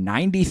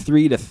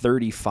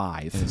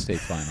 93-35 In the state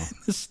final.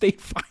 the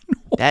state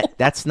final.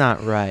 That's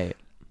not right.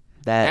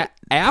 That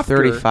After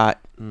 35.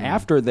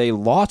 after they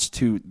lost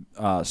to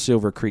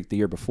Silver Creek the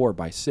year before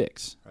by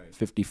 6,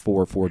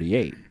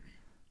 54-48.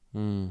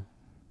 So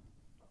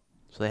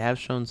they have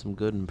shown some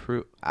good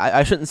improvement.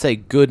 I shouldn't say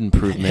good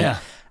improvement. Yeah.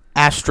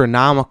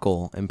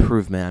 Astronomical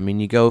improvement. I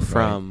mean, you go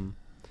from,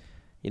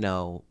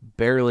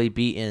 barely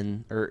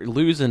beating or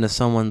losing to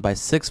someone by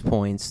 6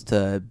 points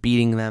to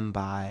beating them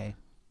by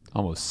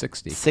Almost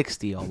 60.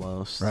 60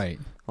 almost. Right.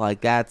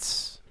 Like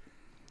that's,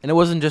 and it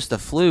wasn't just a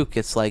fluke.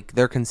 It's like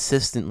they're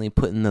consistently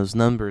putting those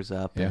numbers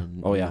up. Yeah.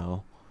 And, Oh, yeah.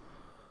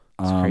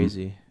 It's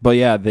crazy. But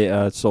yeah,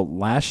 they so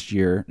last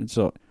year,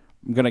 so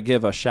I'm going to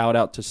give a shout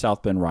out to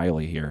South Bend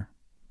Riley here.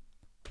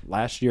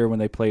 Last year when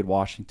they played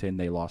Washington,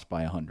 they lost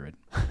by 100.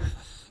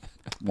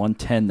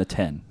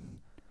 110-10.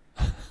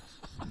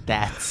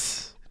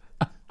 That's.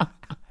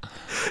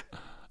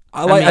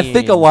 I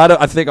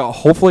think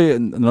hopefully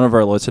none of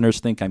our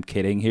listeners think I'm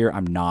kidding here.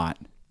 I'm not.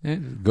 Yeah,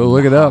 go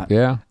look it up.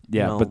 Yeah.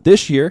 Yeah, No. but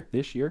this year,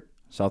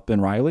 South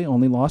Bend Riley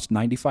only lost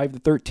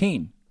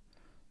 95-13.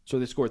 So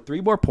they scored 3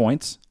 more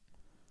points,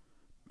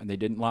 and they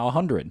didn't allow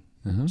 100.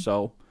 Mm-hmm.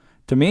 So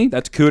to me,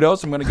 that's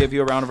kudos. I'm going to give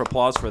you a round of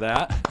applause for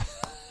that.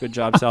 Good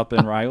job, South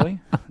Bend Riley,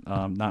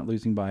 not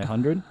losing by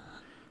 100.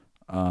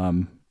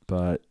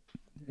 But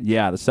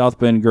yeah, the South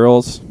Bend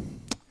girls,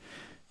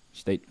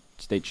 state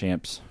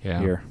champs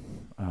here.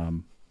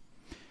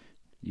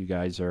 You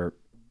guys are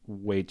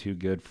way too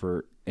good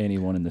for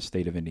anyone in the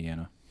state of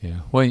Indiana.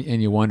 Yeah. Well,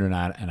 and you wonder, and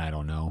I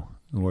don't know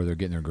where they're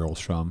getting their girls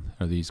from.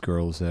 Are these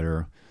girls that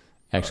are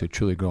actually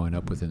truly growing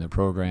up within the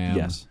program?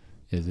 Yes.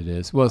 As it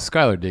is. Well,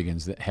 Skylar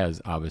Diggins has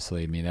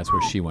obviously, that's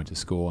where she went to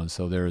school, and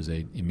so there is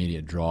a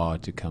immediate draw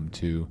to come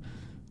to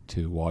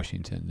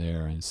Washington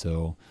there. And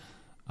so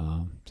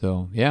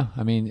So yeah,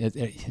 I mean,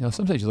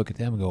 sometimes you look at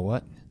them and go,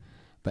 "What?"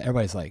 But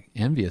everybody's like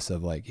envious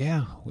of like,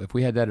 "Yeah, if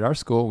we had that at our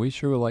school, we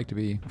sure would like to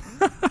be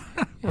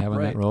having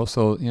Right. that role."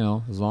 So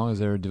as long as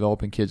they're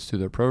developing kids through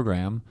their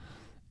program,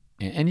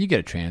 and you get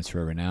a transfer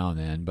every now and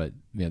then, but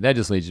that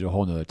just leads you to a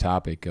whole nother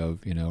topic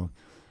of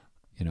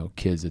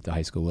kids at the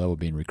high school level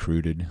being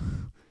recruited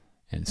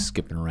and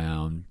skipping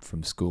around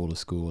from school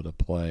to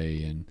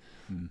play,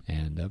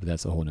 and but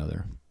that's a whole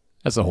nother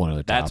topic. That's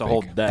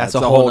That's a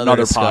a whole whole nother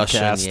nother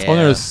discussion, podcast.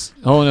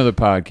 yeah. Whole nother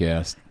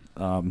podcast.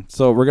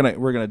 So we're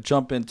gonna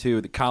jump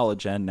into the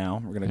college end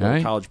now. We're gonna go All right.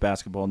 to college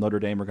basketball. Notre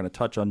Dame. We're gonna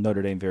touch on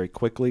Notre Dame very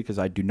quickly because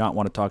I do not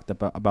want to talk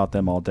about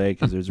them all day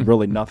because there's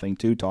really nothing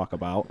to talk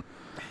about.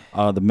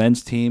 The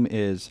men's team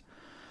is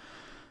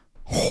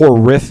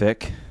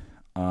horrific,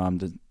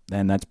 and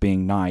that's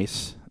being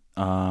nice.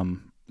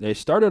 They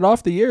started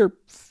off the year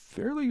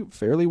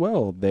fairly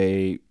well.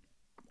 They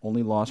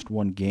only lost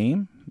one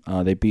game.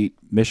 They beat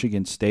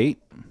Michigan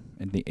State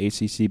in the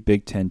ACC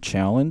Big Ten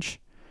Challenge.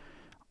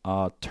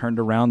 Turned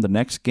around the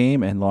next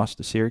game and lost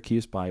to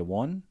Syracuse by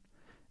 1.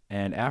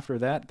 And after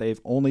that, they've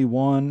only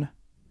won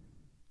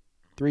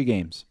 3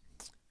 games.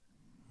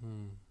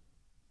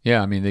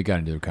 Yeah, I mean, they got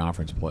into their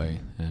conference play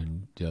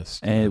and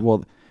just And,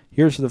 well,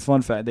 here's the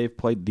fun fact. They've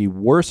played the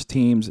worst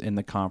teams in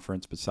the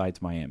conference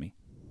besides Miami.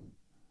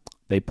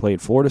 They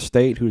played Florida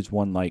State, who's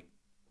won like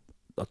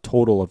a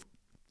total of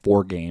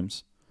 4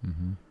 games.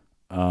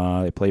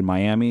 They played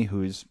Miami,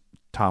 who's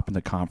top in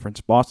the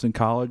conference. Boston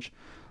College,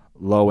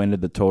 low end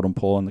of the totem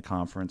pole in the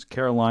conference.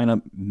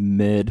 Carolina,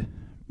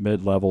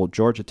 mid-level.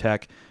 Georgia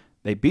Tech,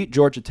 they beat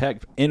Georgia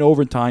Tech in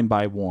overtime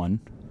by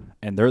 1,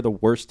 and they're the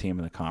worst team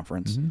in the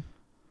conference.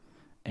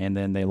 And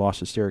then they lost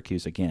to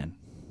Syracuse again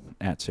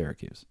at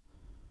Syracuse.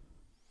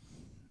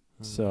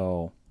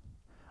 So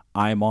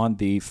I'm on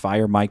the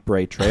fire Mike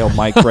Bray trail.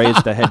 Mike Bray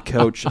is the head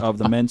coach of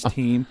the men's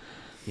team.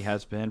 He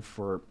has been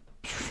for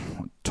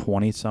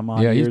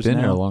 20-some-odd years now. Yeah, he's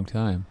been there a long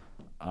time.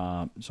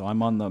 So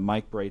I'm on the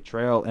Mike Bray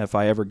trail. If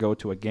I ever go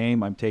to a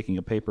game, I'm taking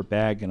a paper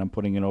bag and I'm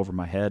putting it over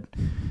my head,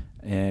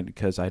 and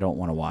because I don't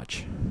want to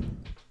watch.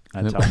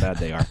 That's how bad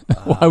they are.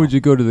 Why would you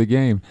go to the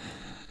game?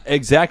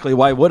 Exactly.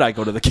 Why would I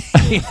go to the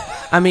game?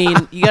 I mean,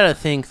 you got to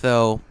think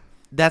though.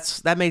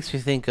 That makes me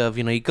think of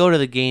you go to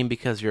the game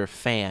because you're a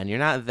fan. You're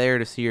not there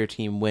to see your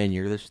team win.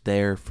 You're just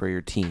there for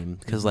your team.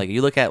 Because like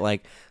you look at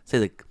say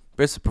the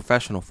this is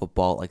professional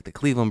football, like the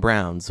Cleveland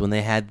Browns when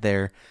they had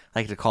their I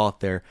like to call it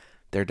their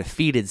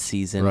defeated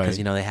season because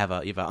Right. they have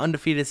you have an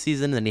undefeated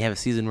season and then you have a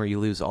season where you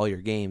lose all your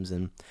games,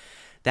 and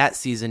that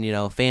season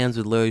fans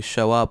would literally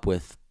show up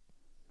with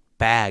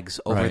bags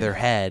over Right. their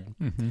head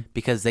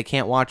because they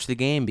can't watch the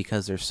game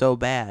because they're so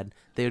bad.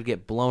 They would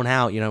get blown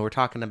out. We're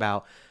talking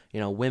about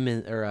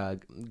women or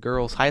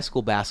girls high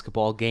school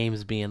basketball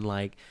games being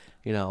like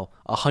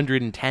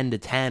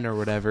 110-10 or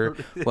whatever.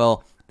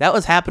 Well, that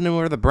was happening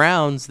with the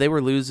Browns. They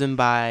were losing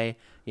by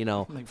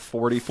Like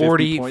 40,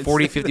 50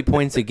 points. 50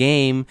 points a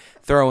game,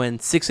 throwing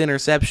 6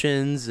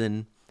 interceptions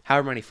and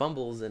however many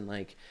fumbles, and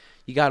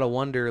you got to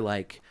wonder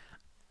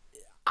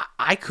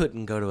I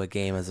couldn't go to a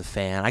game as a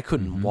fan. I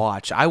couldn't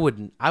watch.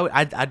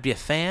 I'd be a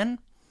fan,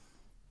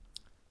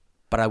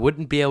 but I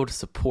wouldn't be able to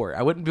support.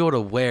 I wouldn't be able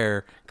to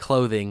wear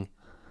clothing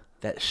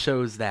that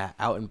shows that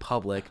out in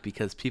public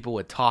because people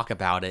would talk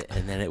about it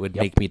and then it would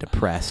make me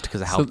depressed because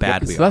of how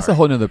bad we are. So that's a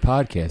whole nother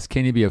podcast.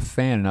 Can you be a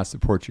fan and not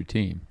support your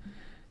team?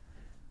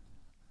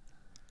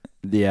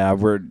 Yeah,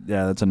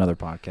 that's another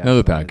podcast.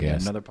 Another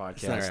podcast. Another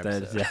podcast.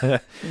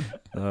 Another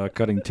That's,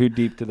 cutting too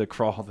deep to the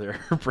crawl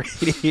there,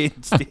 Brady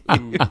and Steve.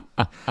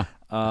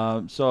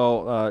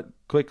 So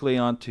quickly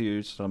on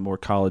to some more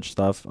college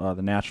stuff.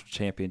 The national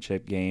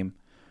championship game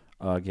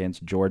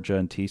against Georgia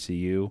and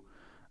TCU.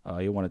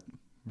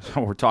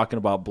 We're talking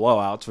about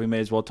blowouts. We may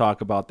as well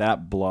talk about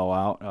that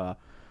blowout.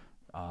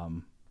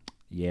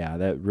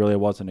 That really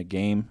wasn't a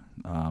game.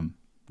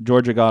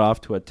 Georgia got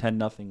off to a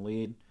 10-0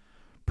 lead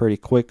pretty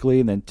quickly,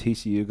 and then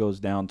TCU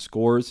goes down,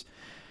 scores.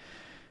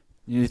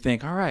 You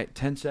think, all right,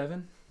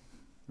 10-7?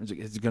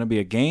 Is it going to be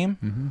a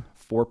game?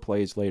 4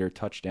 plays later,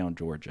 touchdown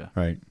Georgia.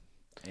 Right.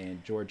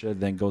 And Georgia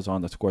then goes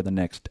on to score the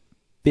next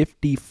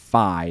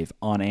 55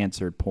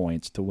 unanswered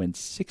points to win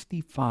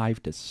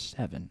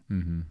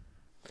 65-7.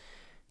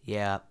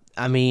 Yeah,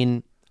 I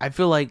mean, I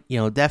feel like,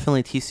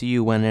 definitely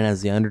TCU went in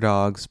as the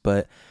underdogs,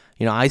 but,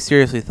 I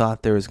seriously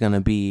thought there was going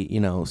to be,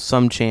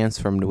 some chance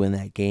for them to win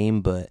that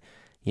game, but,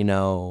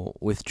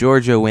 with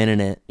Georgia winning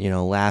it,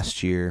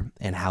 last year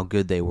and how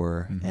good they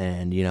were,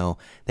 and,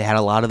 they had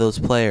a lot of those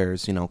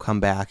players, come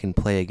back and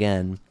play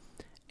again,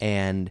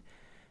 and,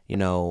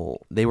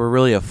 they were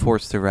really a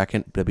force to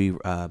reckon with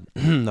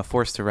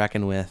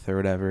or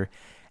whatever.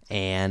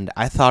 And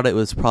I thought it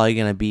was probably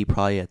going to be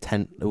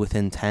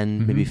within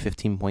 10, maybe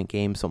 15-point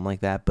game, something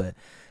like that. But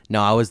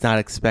no, I was not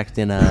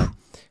expecting a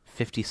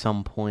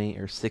 50-some point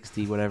or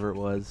 60, whatever it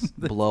was,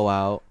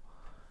 blowout.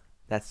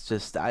 That's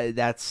just, I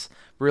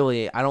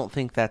don't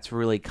think that's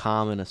really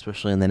common,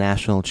 especially in the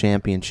national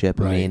championship.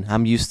 Right. I mean,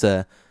 I'm used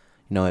to,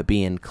 it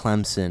being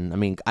Clemson. I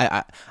mean,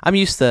 I'm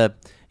used to,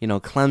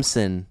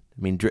 Clemson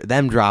I mean,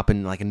 them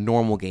dropping like in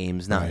normal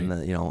games, not in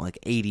Right. the like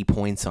 80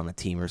 points on a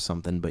team or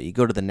something. But you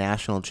go to the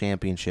national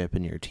championship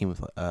and you're a team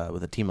with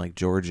a team like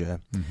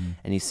Georgia,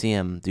 and you see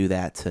them do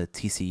that to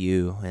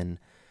TCU, and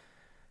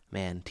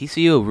man,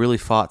 TCU really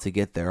fought to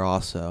get there.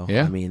 Also,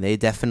 Yeah. I mean, they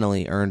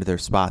definitely earned their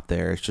spot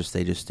there. It's just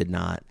they just did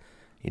not,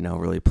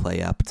 really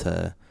play up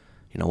to,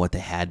 what they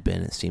had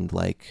been. It seemed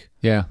like.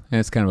 Yeah, and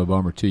it's kind of a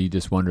bummer too. You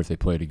just wonder if they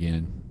played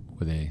again,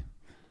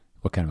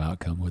 what kind of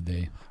outcome would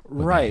they?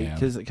 Right,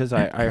 because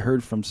I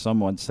heard from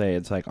someone say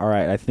it's like, all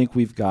right, I think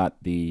we've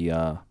got the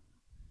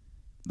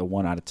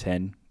 1 out of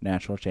 10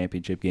 national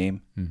championship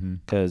game.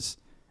 Because,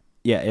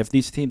 if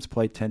these teams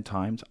play 10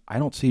 times, I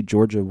don't see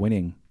Georgia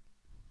winning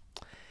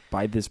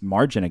by this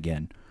margin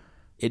again.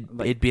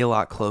 It'd be a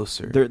lot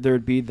closer.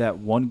 There'd be that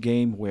one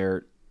game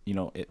where,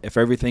 if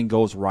everything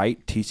goes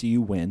right, TCU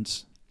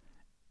wins.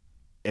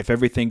 If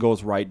everything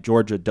goes right,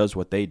 Georgia does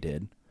what they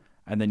did.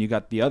 And then you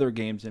got the other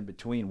games in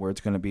between where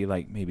it's going to be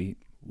like maybe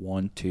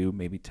 1, 2,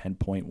 maybe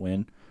 10-point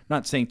win.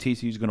 Not saying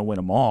TCU's going to win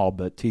them all,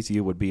 but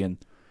TCU would be in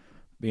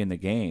the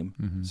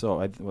game.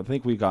 So I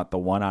think we got the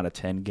 1 out of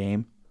 10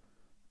 game.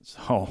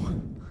 So,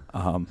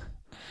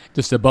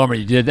 just a bummer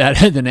you did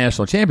that at the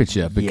national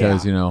championship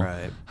because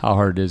right. how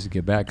hard it is to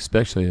get back,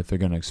 especially if they're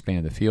going to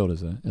expand the field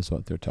is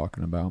what they're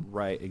talking about.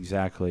 right,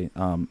 exactly.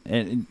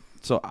 And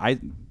so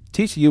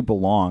TCU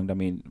belonged. I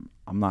mean,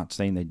 I'm not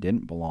saying they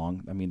didn't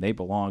belong. I mean, they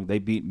belonged. They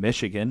beat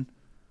Michigan.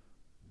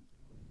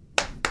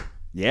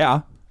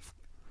 Yeah.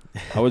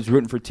 I was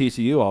rooting for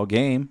TCU all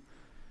game.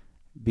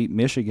 Beat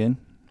Michigan.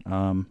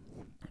 Ken,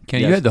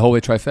 you had the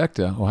holy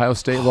trifecta. Ohio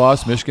State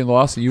lost, Michigan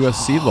lost, and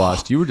USC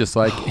lost. You were just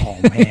like, Oh,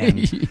 man.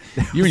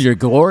 you and your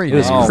glory. It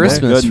was days.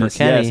 Christmas for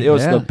Kenny. Yes, it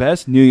was Yeah. the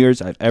best New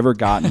Year's I've ever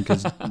gotten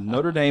because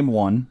Notre Dame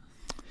won,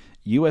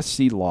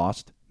 USC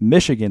lost,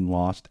 Michigan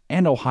lost,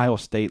 and Ohio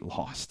State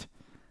lost.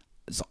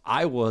 So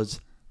I was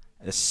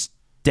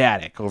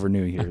ecstatic over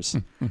New Year's.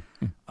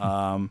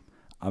 I'm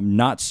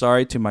not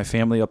sorry to my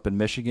family up in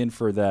Michigan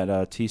for that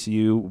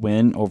TCU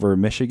win over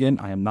Michigan.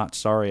 I am not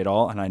sorry at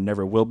all, and I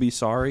never will be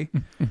sorry.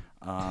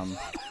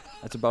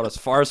 That's about as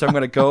far as I'm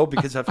going to go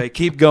because if I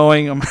keep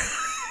going, I'm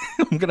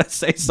I'm going to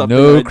say something. I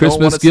No don't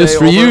Christmas wanna gifts say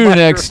for over you my-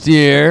 next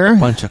year.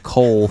 Bunch of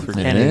coal for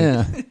Kenny.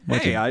 Yeah.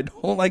 Hey, I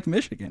don't like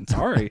Michigan.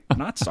 Sorry,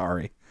 not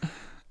sorry.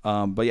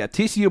 But yeah,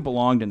 TCU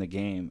belonged in the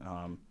game.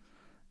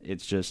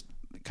 It's just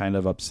kind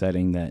of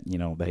upsetting that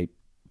they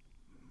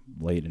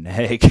laid an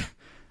egg,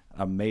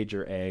 a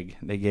major egg.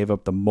 They gave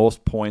up the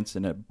most points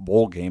in a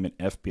bowl game in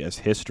FBS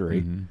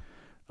history,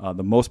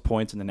 the most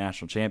points in the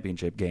national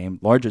championship game,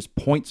 largest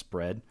point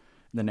spread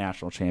in the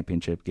national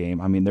championship game.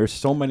 I mean, there's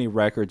so many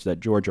records that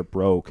Georgia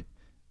broke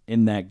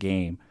in that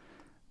game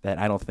that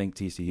I don't think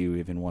TCU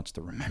even wants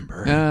to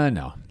remember.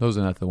 No, those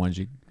are not the ones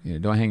you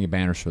don't hang your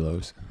banners for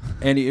those.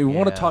 And you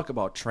want to Yeah. talk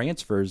about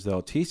transfers,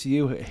 though.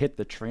 TCU hit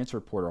the transfer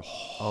portal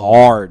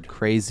hard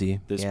Crazy.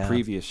 this Yeah.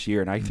 previous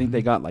year, and I think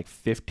they got like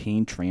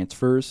 15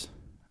 transfers.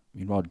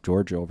 Meanwhile,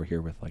 Georgia over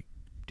here with like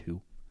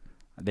 2.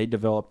 They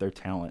developed their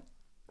talent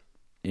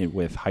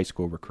with high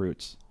school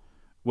recruits,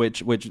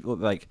 which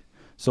like,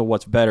 so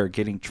what's better,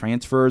 getting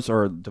transfers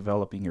or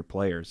developing your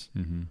players?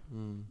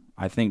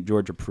 I think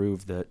Georgia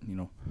proved that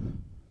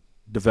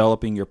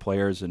developing your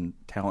players and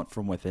talent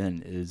from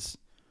within is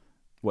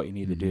what you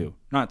need to do.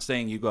 Not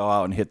saying you go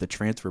out and hit the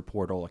transfer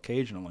portal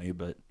occasionally,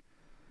 but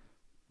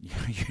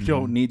you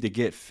don't need to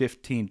get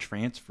 15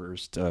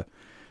 transfers to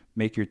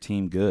make your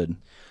team good.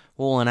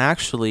 Well, and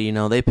actually,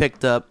 they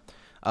picked up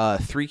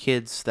 3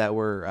 kids that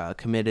were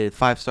committed,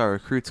 5-star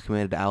recruits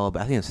committed to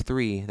Alabama. I think it's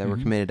 3 that were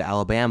committed to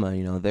Alabama.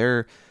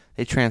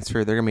 They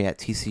transferred. They're going to be at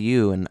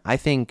TCU, and I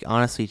think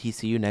honestly,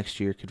 TCU next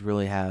year could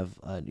really have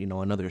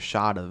another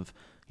shot of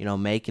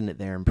making it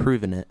there,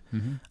 improving it.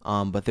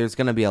 But there's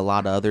going to be a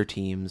lot of other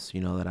teams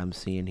that I'm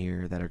seeing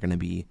here that are going to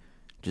be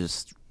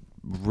just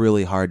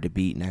really hard to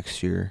beat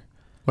next year.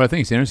 What I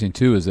think is interesting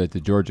too is that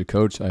the Georgia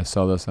coach, I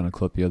saw this on a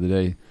clip the other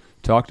day,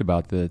 talked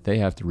about that they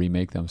have to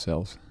remake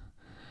themselves.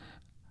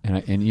 And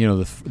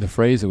the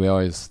phrase that we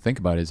always think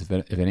about is if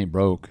it ain't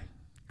broke,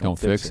 don't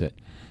fix it.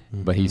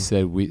 But he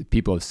said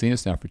people have seen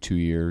us now for 2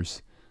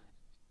 years,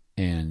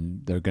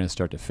 and they're going to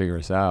start to figure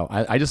us out.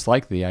 I just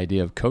like the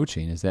idea of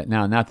coaching. Is that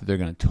now not that they're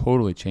going to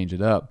totally change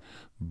it up,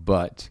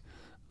 but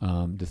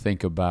to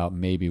think about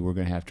maybe we're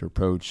going to have to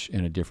approach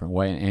in a different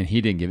way. And he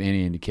didn't give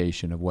any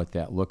indication of what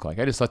that looked like.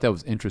 I just thought that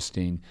was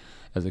interesting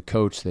as a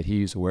coach that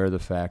he's aware of the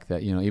fact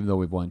that even though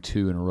we've won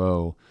 2 in a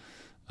row,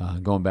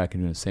 going back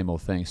and doing the same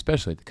old thing,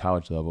 especially at the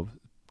college level,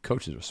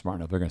 coaches are smart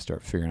enough. They're going to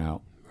start figuring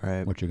out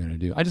what you're going to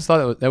do. I just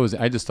thought that was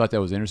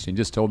interesting.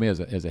 Just told me as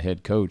a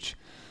head coach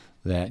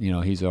that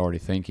he's already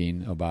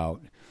thinking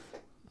about.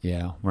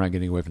 Yeah, we're not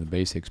getting away from the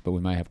basics, but we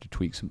might have to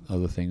tweak some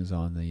other things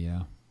on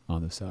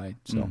the side.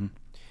 So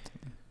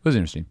it was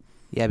interesting.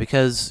 Yeah,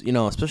 because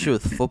especially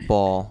with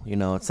football,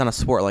 it's not a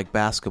sport like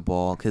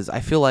basketball. Because I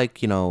feel like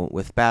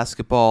with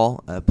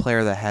basketball, a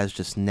player that has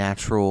just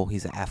natural,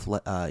 he's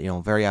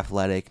very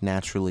athletic,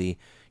 naturally,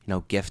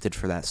 gifted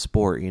for that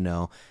sport.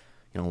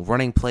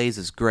 running plays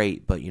is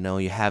great, but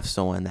you have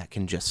someone that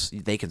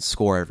they can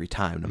score every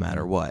time no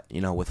matter what.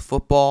 With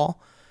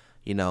football,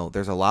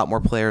 there's a lot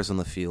more players on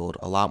the field,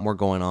 a lot more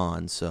going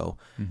on. So,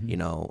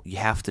 you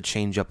have to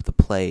change up the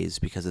plays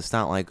because it's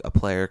not like a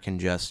player can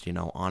just,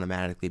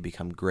 automatically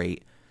become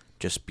great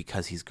just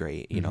because he's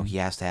great. He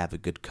has to have a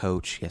good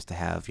coach. He has to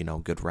have,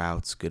 good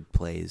routes, good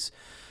plays.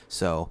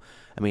 So,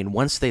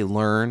 once they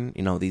learn,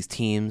 these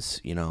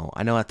teams,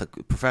 I know at the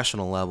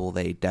professional level,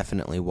 they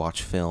definitely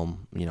watch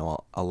film,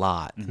 a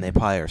lot. And they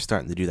probably are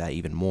starting to do that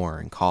even more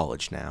in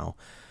college now.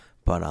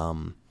 But,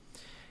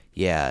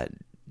 yeah,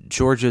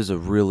 Georgia's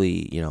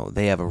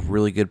they have a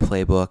really good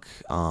playbook.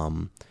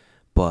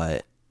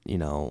 But,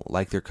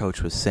 like their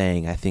coach was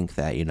saying, I think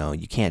that,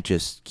 you can't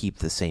just keep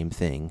the same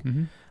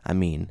thing.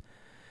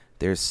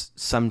 There's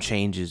some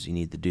changes you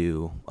need to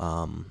do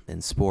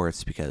in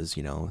sports because,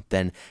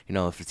 then,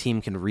 if a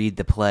team can read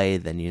the play,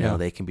 then,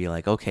 they can be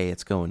like, okay,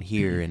 it's going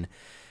here. And,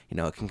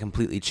 it can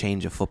completely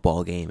change a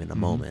football game in a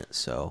moment.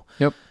 So,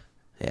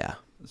 yeah.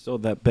 So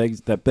that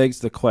begs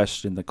the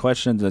question. The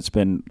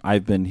question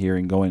I've been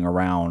hearing going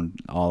around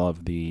all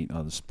of the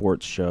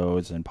sports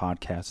shows and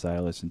podcasts that I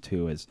listen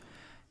to is,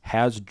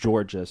 has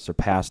Georgia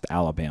surpassed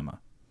Alabama?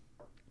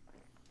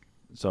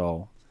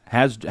 So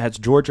has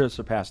Georgia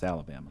surpassed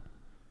Alabama?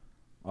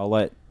 I'll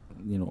let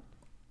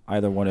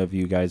either one of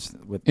you guys.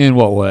 In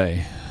what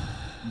way?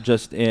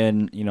 Just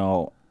in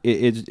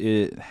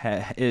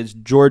is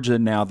Georgia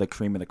now the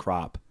cream of the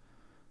crop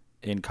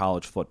in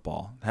college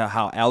football?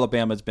 How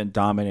Alabama's been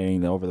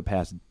dominating over the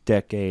past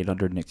decade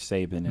under Nick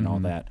Saban and all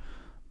that,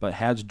 but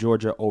has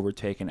Georgia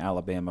overtaken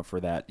Alabama for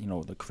that?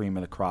 The cream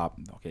of the crop.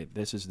 Okay,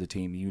 this is the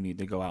team you need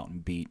to go out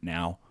and beat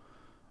now,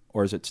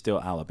 or is it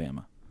still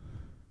Alabama?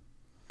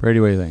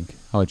 Brady, what do you think?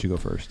 I'll let you go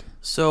first.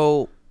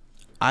 So,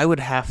 I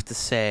would have to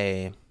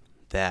say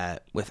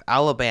that with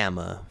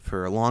Alabama,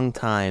 for a long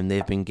time,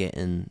 they've been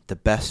getting the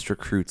best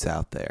recruits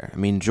out there.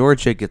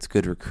 Georgia gets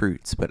good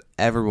recruits, but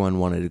everyone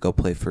wanted to go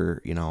play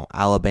for,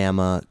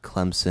 Alabama,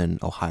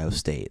 Clemson, Ohio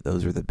State.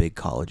 Those are the big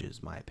colleges,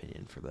 in my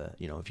opinion, for the,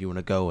 if you want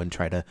to go and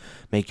try to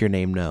make your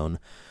name known.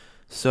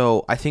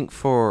 So I think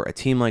for a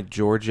team like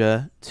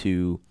Georgia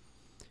to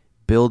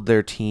build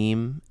their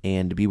team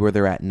and to be where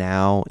they're at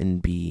now and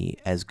be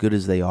as good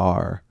as they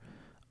are,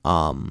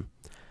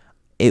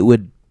 it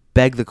would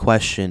beg the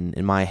question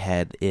in my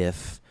head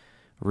if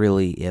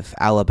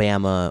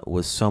Alabama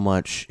was so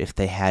much, if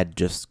they had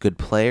just good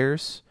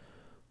players,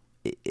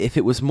 if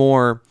it was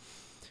more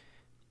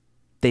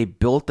they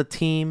built the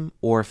team,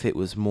 or if it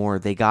was more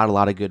they got a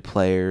lot of good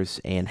players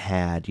and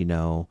had,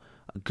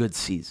 good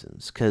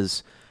seasons.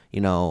 Because,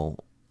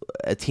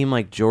 a team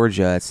like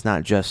Georgia, it's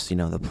not just,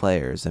 the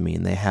players.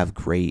 They have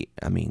great,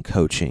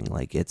 coaching.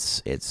 Like,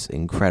 it's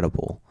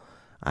incredible.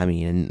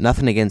 And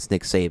nothing against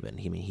Nick Saban.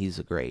 He's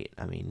a great.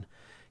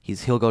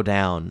 He'll go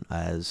down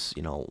as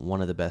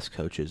one of the best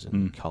coaches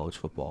in college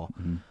football.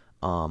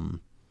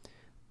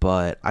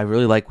 But I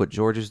really like what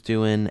Georgia's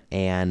doing,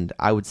 and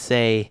I would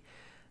say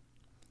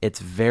it's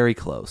very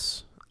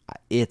close.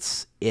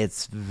 It's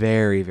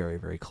very, very,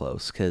 very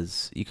close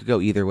because you could go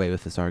either way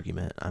with this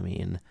argument.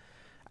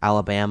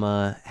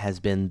 Alabama has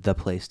been the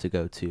place to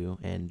go to,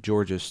 and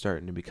Georgia's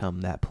starting to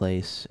become that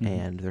place,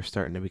 and they're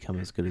starting to become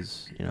as good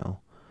as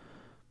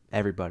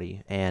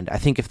everybody. And I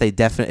think if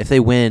they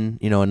win,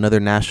 another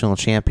national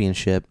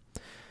championship,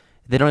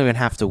 they don't even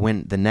have to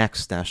win the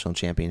next national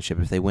championship.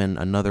 If they win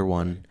another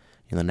one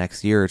in the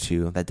next year or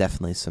two, that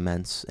definitely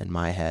cements in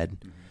my head,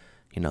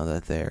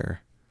 that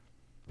they're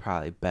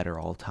probably better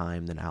all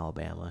time than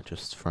Alabama,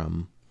 just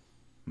from,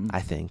 I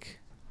think.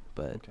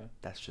 But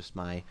that's just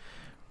my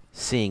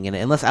seeing. And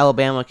unless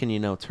Alabama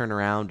can, turn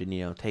around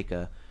and, take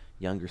a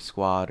younger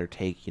squad or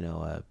take,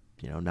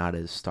 not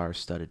as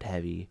star-studded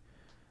heavy.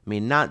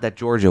 Not that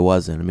Georgia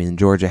wasn't.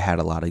 Georgia had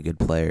a lot of good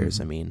players.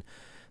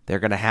 They're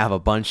going to have a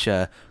bunch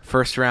of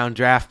first-round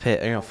draft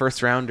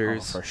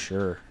first-rounders for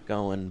sure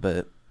going,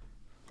 but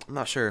I'm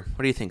not sure.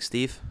 What do you think,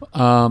 Steve?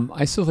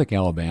 I still think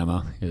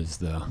Alabama is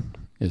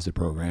the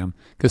program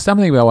because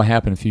something about what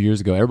happened a few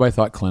years ago. Everybody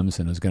thought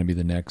Clemson was going to be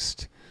the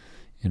next,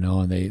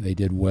 and they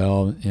did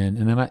well,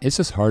 and it's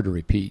just hard to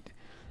repeat.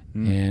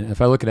 And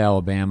if I look at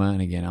Alabama,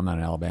 and again, I'm not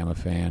an Alabama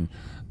fan.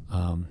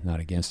 Not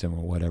against him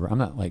or whatever. I'm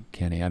not like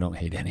Kenny. I don't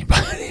hate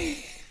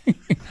anybody.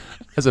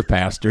 As a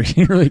pastor,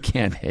 you really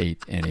can't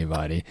hate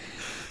anybody.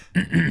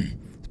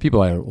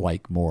 People I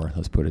like more,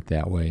 let's put it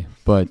that way.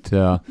 But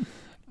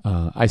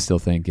I still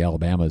think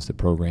Alabama is the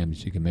program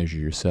that you can measure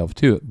yourself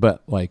to.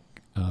 But like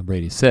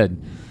Brady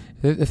said,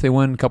 if they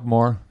win a couple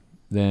more,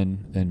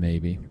 then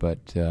maybe.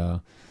 But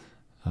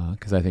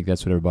because I think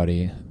that's what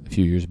everybody a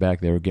few years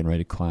back, they were getting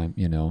ready to climb,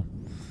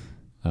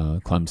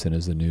 Clemson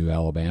is the new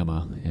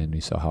Alabama, and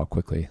we saw how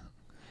quickly,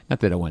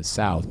 not that it went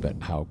south, but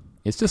how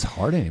it's just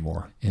hard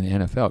anymore in the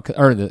NFL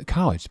or the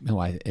college.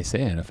 I say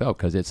NFL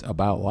because it's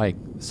about like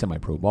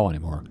semi-pro ball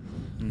anymore,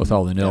 with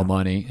all the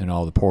money and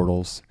all the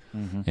portals,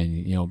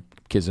 and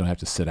kids don't have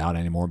to sit out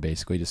anymore.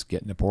 Basically, just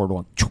get in the portal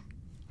and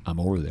I'm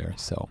over there.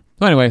 So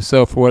anyway,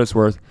 for what it's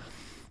worth,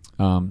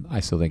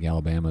 I still think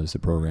Alabama is the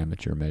program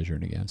that you're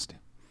measuring against.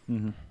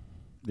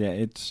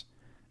 Yeah,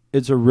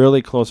 it's a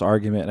really close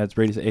argument. As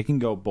Brady said, it can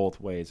go both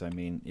ways. I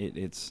mean,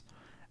 it's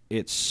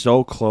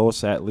so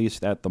close, at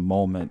least at the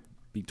moment,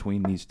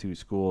 between these two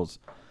schools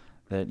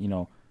that,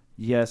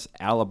 yes,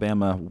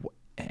 Alabama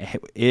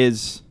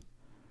is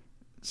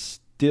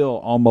still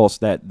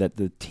almost that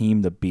the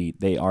team to beat.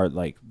 They are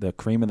like the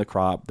cream of the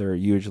crop. They're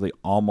usually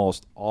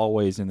almost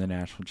always in the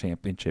national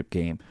championship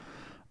game.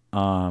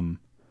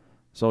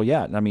 So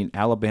yeah, I mean,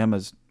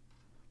 Alabama's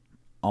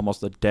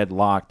almost a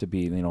deadlock to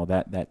be,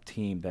 that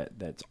team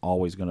that's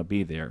always going to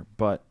be there.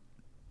 But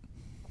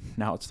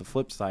now it's the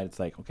flip side. It's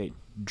like, okay,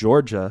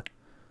 Georgia,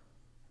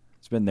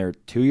 it's been there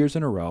 2 years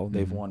in a row.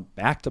 They've won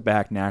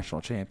back-to-back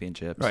national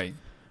championships. Right.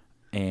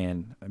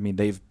 And, I mean,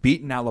 they've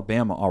beaten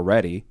Alabama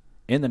already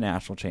in the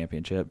national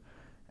championship,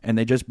 and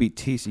they just beat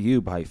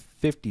TCU by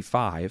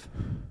 55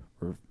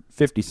 or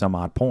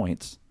 50-some-odd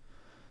points.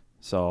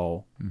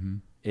 So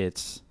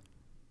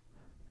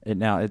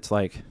now it's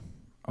like,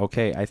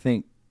 okay, I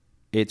think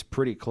it's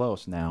pretty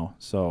close now.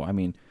 So, I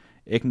mean,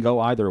 it can go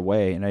either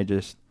way. And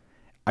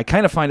I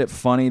kind of find it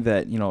funny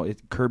that,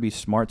 Kirby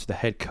Smart's the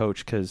head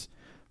coach because,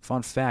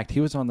 fun fact, he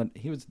was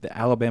the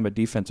Alabama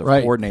defensive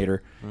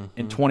coordinator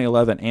in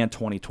 2011 and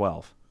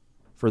 2012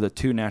 for the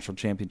two national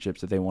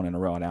championships that they won in a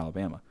row at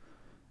Alabama.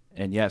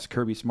 And, yes,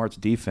 Kirby Smart's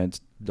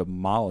defense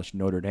demolished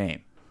Notre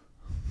Dame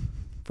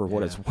for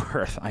what it's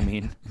worth. I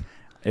mean,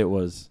 it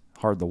was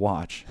hard to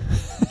watch.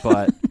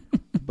 But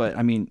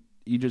I mean,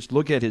 you just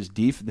look at his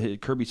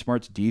Kirby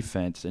Smart's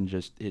defense, and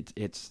just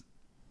it's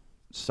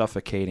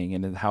suffocating.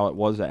 And how it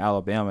was at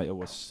Alabama, it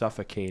was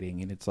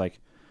suffocating. And it's like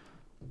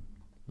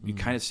you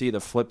kind of see the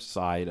flip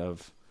side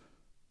of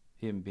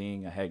him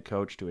being a head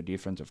coach to a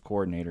defensive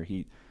coordinator.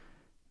 He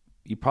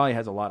probably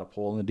has a lot of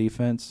pull in the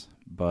defense,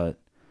 but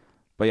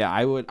yeah,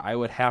 I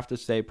would have to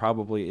say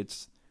probably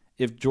it's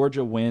if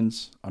Georgia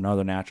wins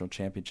another national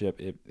championship,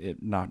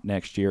 it not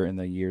next year, in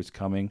the years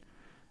coming,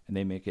 and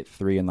they make it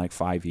 3 in like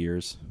 5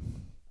 years.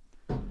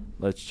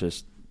 Let's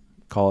just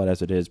call it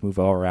as it is. Move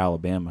over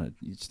Alabama.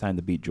 It's time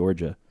to beat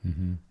Georgia.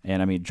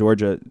 And I mean,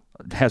 Georgia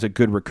has a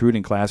good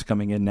recruiting class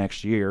coming in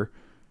next year.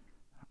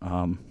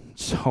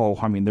 So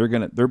I mean,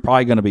 they're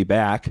probably gonna be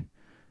back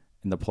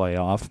in the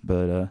playoff.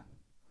 But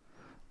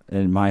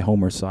in my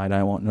homer side,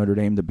 I want Notre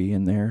Dame to be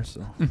in there.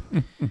 So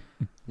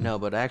No,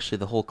 but actually,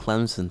 the whole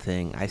Clemson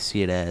thing, I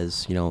see it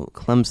as,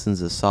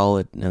 Clemson's a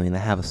solid. I mean, they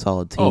have a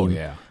solid team. Oh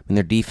yeah. I mean,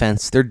 their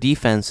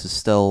defense is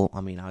still.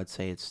 I mean, I would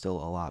say it's still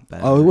a lot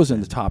better. it was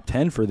in the top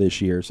 10 for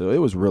this year, so it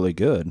was really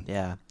good.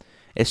 Yeah,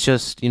 it's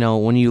just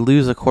when you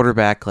lose a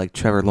quarterback like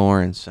Trevor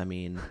Lawrence, I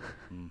mean,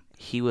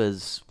 he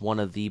was one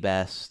of the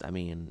best. I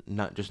mean,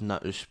 not just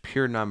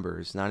pure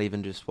numbers, not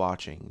even just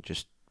watching,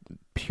 just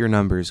pure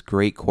numbers.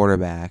 Great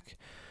quarterback.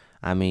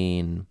 I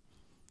mean,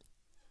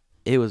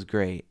 it was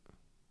great.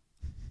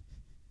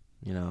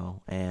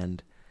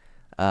 And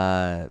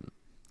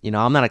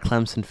I'm not a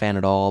Clemson fan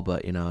at all,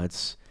 but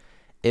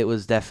it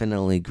was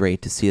definitely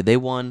great to see. They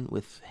won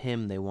with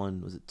him. They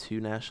won, was it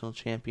 2 national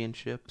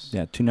championships?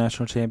 Yeah, 2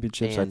 national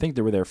championships. And I think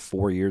they were there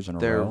 4 years in a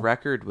row. Their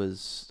record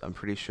was, I'm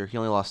pretty sure, he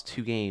only lost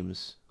 2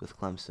 games with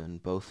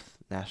Clemson, both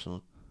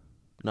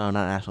not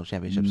national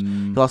championships.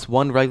 He lost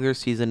 1 regular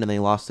season, and they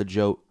lost to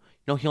Joe.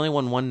 He only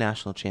won 1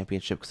 national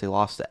championship because they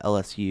lost to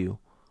LSU.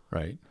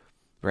 Right.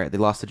 Right, they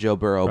lost to Joe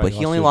Burrow, Right, but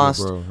he only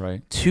lost Burrow,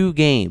 right. 2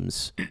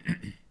 games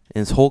in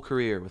his whole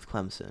career with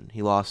Clemson.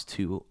 He lost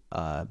to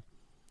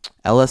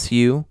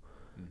LSU,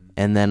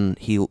 and then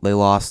they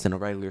lost in a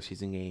regular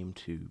season game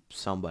to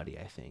somebody,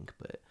 I think.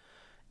 But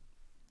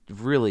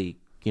really,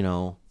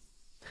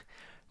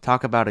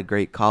 talk about a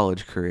great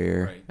college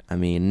career. Right. I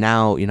mean,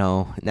 now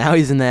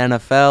he's in the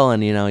NFL,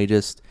 and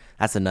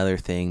that's another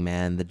thing,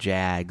 man. The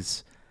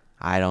Jags.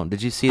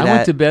 Did you see that? I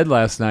went to bed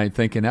last night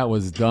thinking that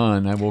was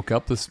done. I woke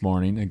up this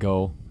morning and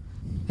go,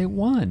 they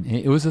won.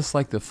 It was just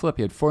like the flip.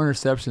 He had 4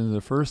 interceptions in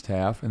the first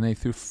half, and they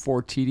threw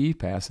 4 TD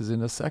passes in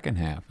the second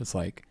half. It's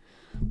like,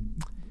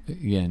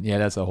 again, yeah,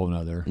 that's a whole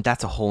nother.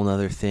 That's a whole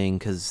nother thing,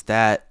 because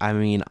I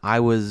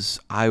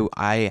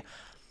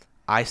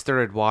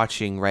started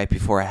watching right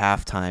before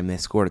halftime. They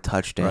scored a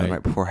touchdown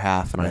right before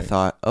half, and I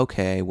thought,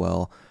 okay,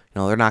 well,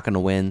 they're not going to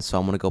win, so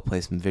I'm going to go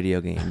play some video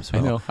games.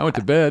 Well, I know. I went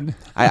to bed.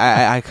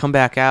 I come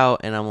back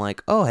out, and I'm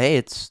like, oh, hey,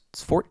 it's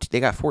 14.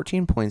 They got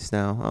 14 points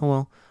now.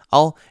 Oh,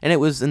 well. And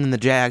then the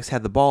Jags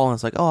had the ball, and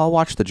it's like, oh, I'll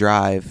watch the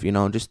drive,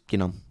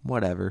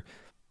 whatever.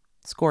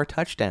 Score a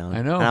touchdown.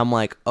 I know. And I'm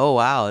like, oh,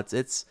 wow,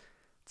 it's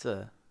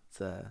a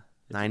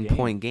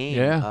 9-point game.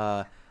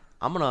 Yeah.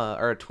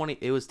 Or 20.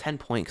 It was 10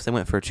 point because I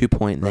went for a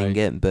 2-point and didn't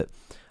get it. But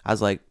I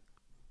was like,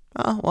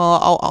 oh,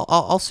 well,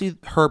 I'll see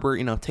Herbert,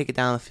 take it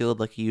down the field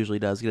like he usually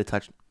does, get a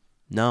touch.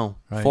 No,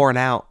 4 and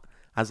out.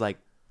 I was like,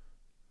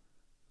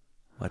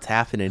 what's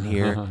happening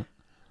here?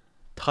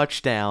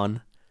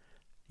 Touchdown.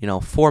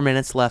 4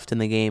 minutes left in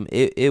the game.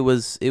 It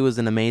was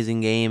an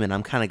amazing game, and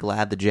I'm kind of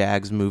glad the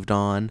Jags moved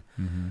on.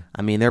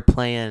 I mean, they're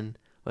playing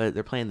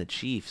the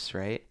Chiefs,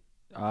 right?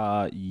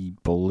 You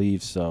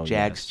believe so.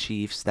 Jags yes.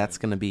 Chiefs. That's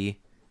gonna be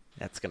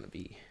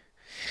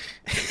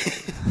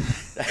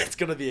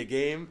gonna be a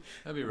game.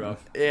 That'd be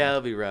rough. Yeah,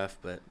 it'll be rough,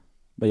 but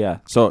yeah,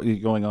 so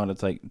going on,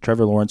 it's like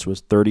Trevor Lawrence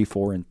was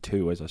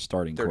 34-2 as a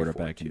starting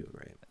quarterback. 34-2,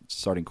 right.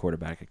 Starting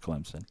quarterback at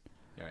Clemson.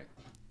 Right.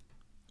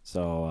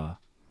 So, all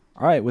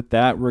right, with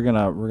that, we're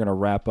gonna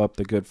wrap up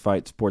the Good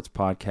Fight Sports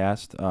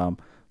Podcast.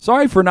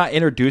 Sorry for not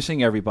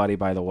introducing everybody,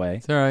 by the way.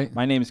 It's all right.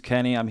 My name is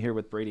Kenny. I'm here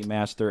with Brady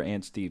Master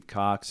and Steve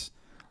Cox.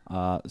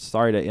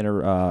 Sorry to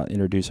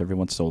introduce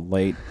everyone so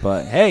late,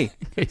 but hey,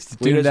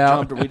 we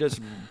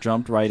just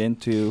jumped right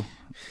into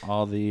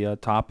all the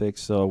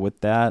topics. So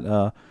with that,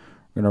 we're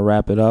gonna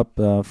wrap it up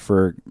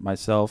for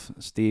myself,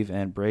 Steve,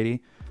 and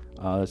Brady.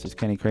 This is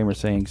Kenny Kramer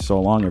saying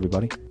so long,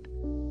 everybody.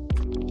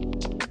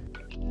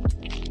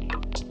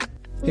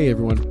 Hey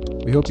everyone,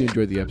 we hope you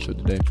enjoyed the episode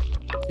today.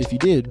 If you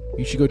did,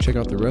 you should go check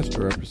out the rest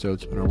of our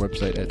episodes on our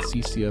website at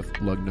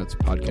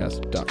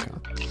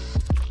ccflugnutspodcast.com.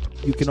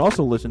 You can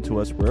also listen to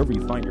us wherever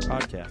you find your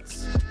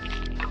podcasts.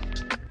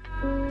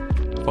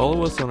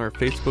 Follow us on our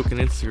Facebook and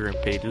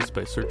Instagram pages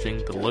by searching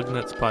the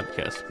Lugnuts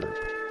Podcast Group.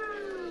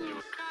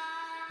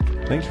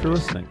 Thanks for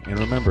listening, and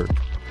remember,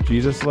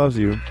 Jesus loves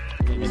you,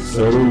 And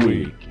so do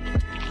we.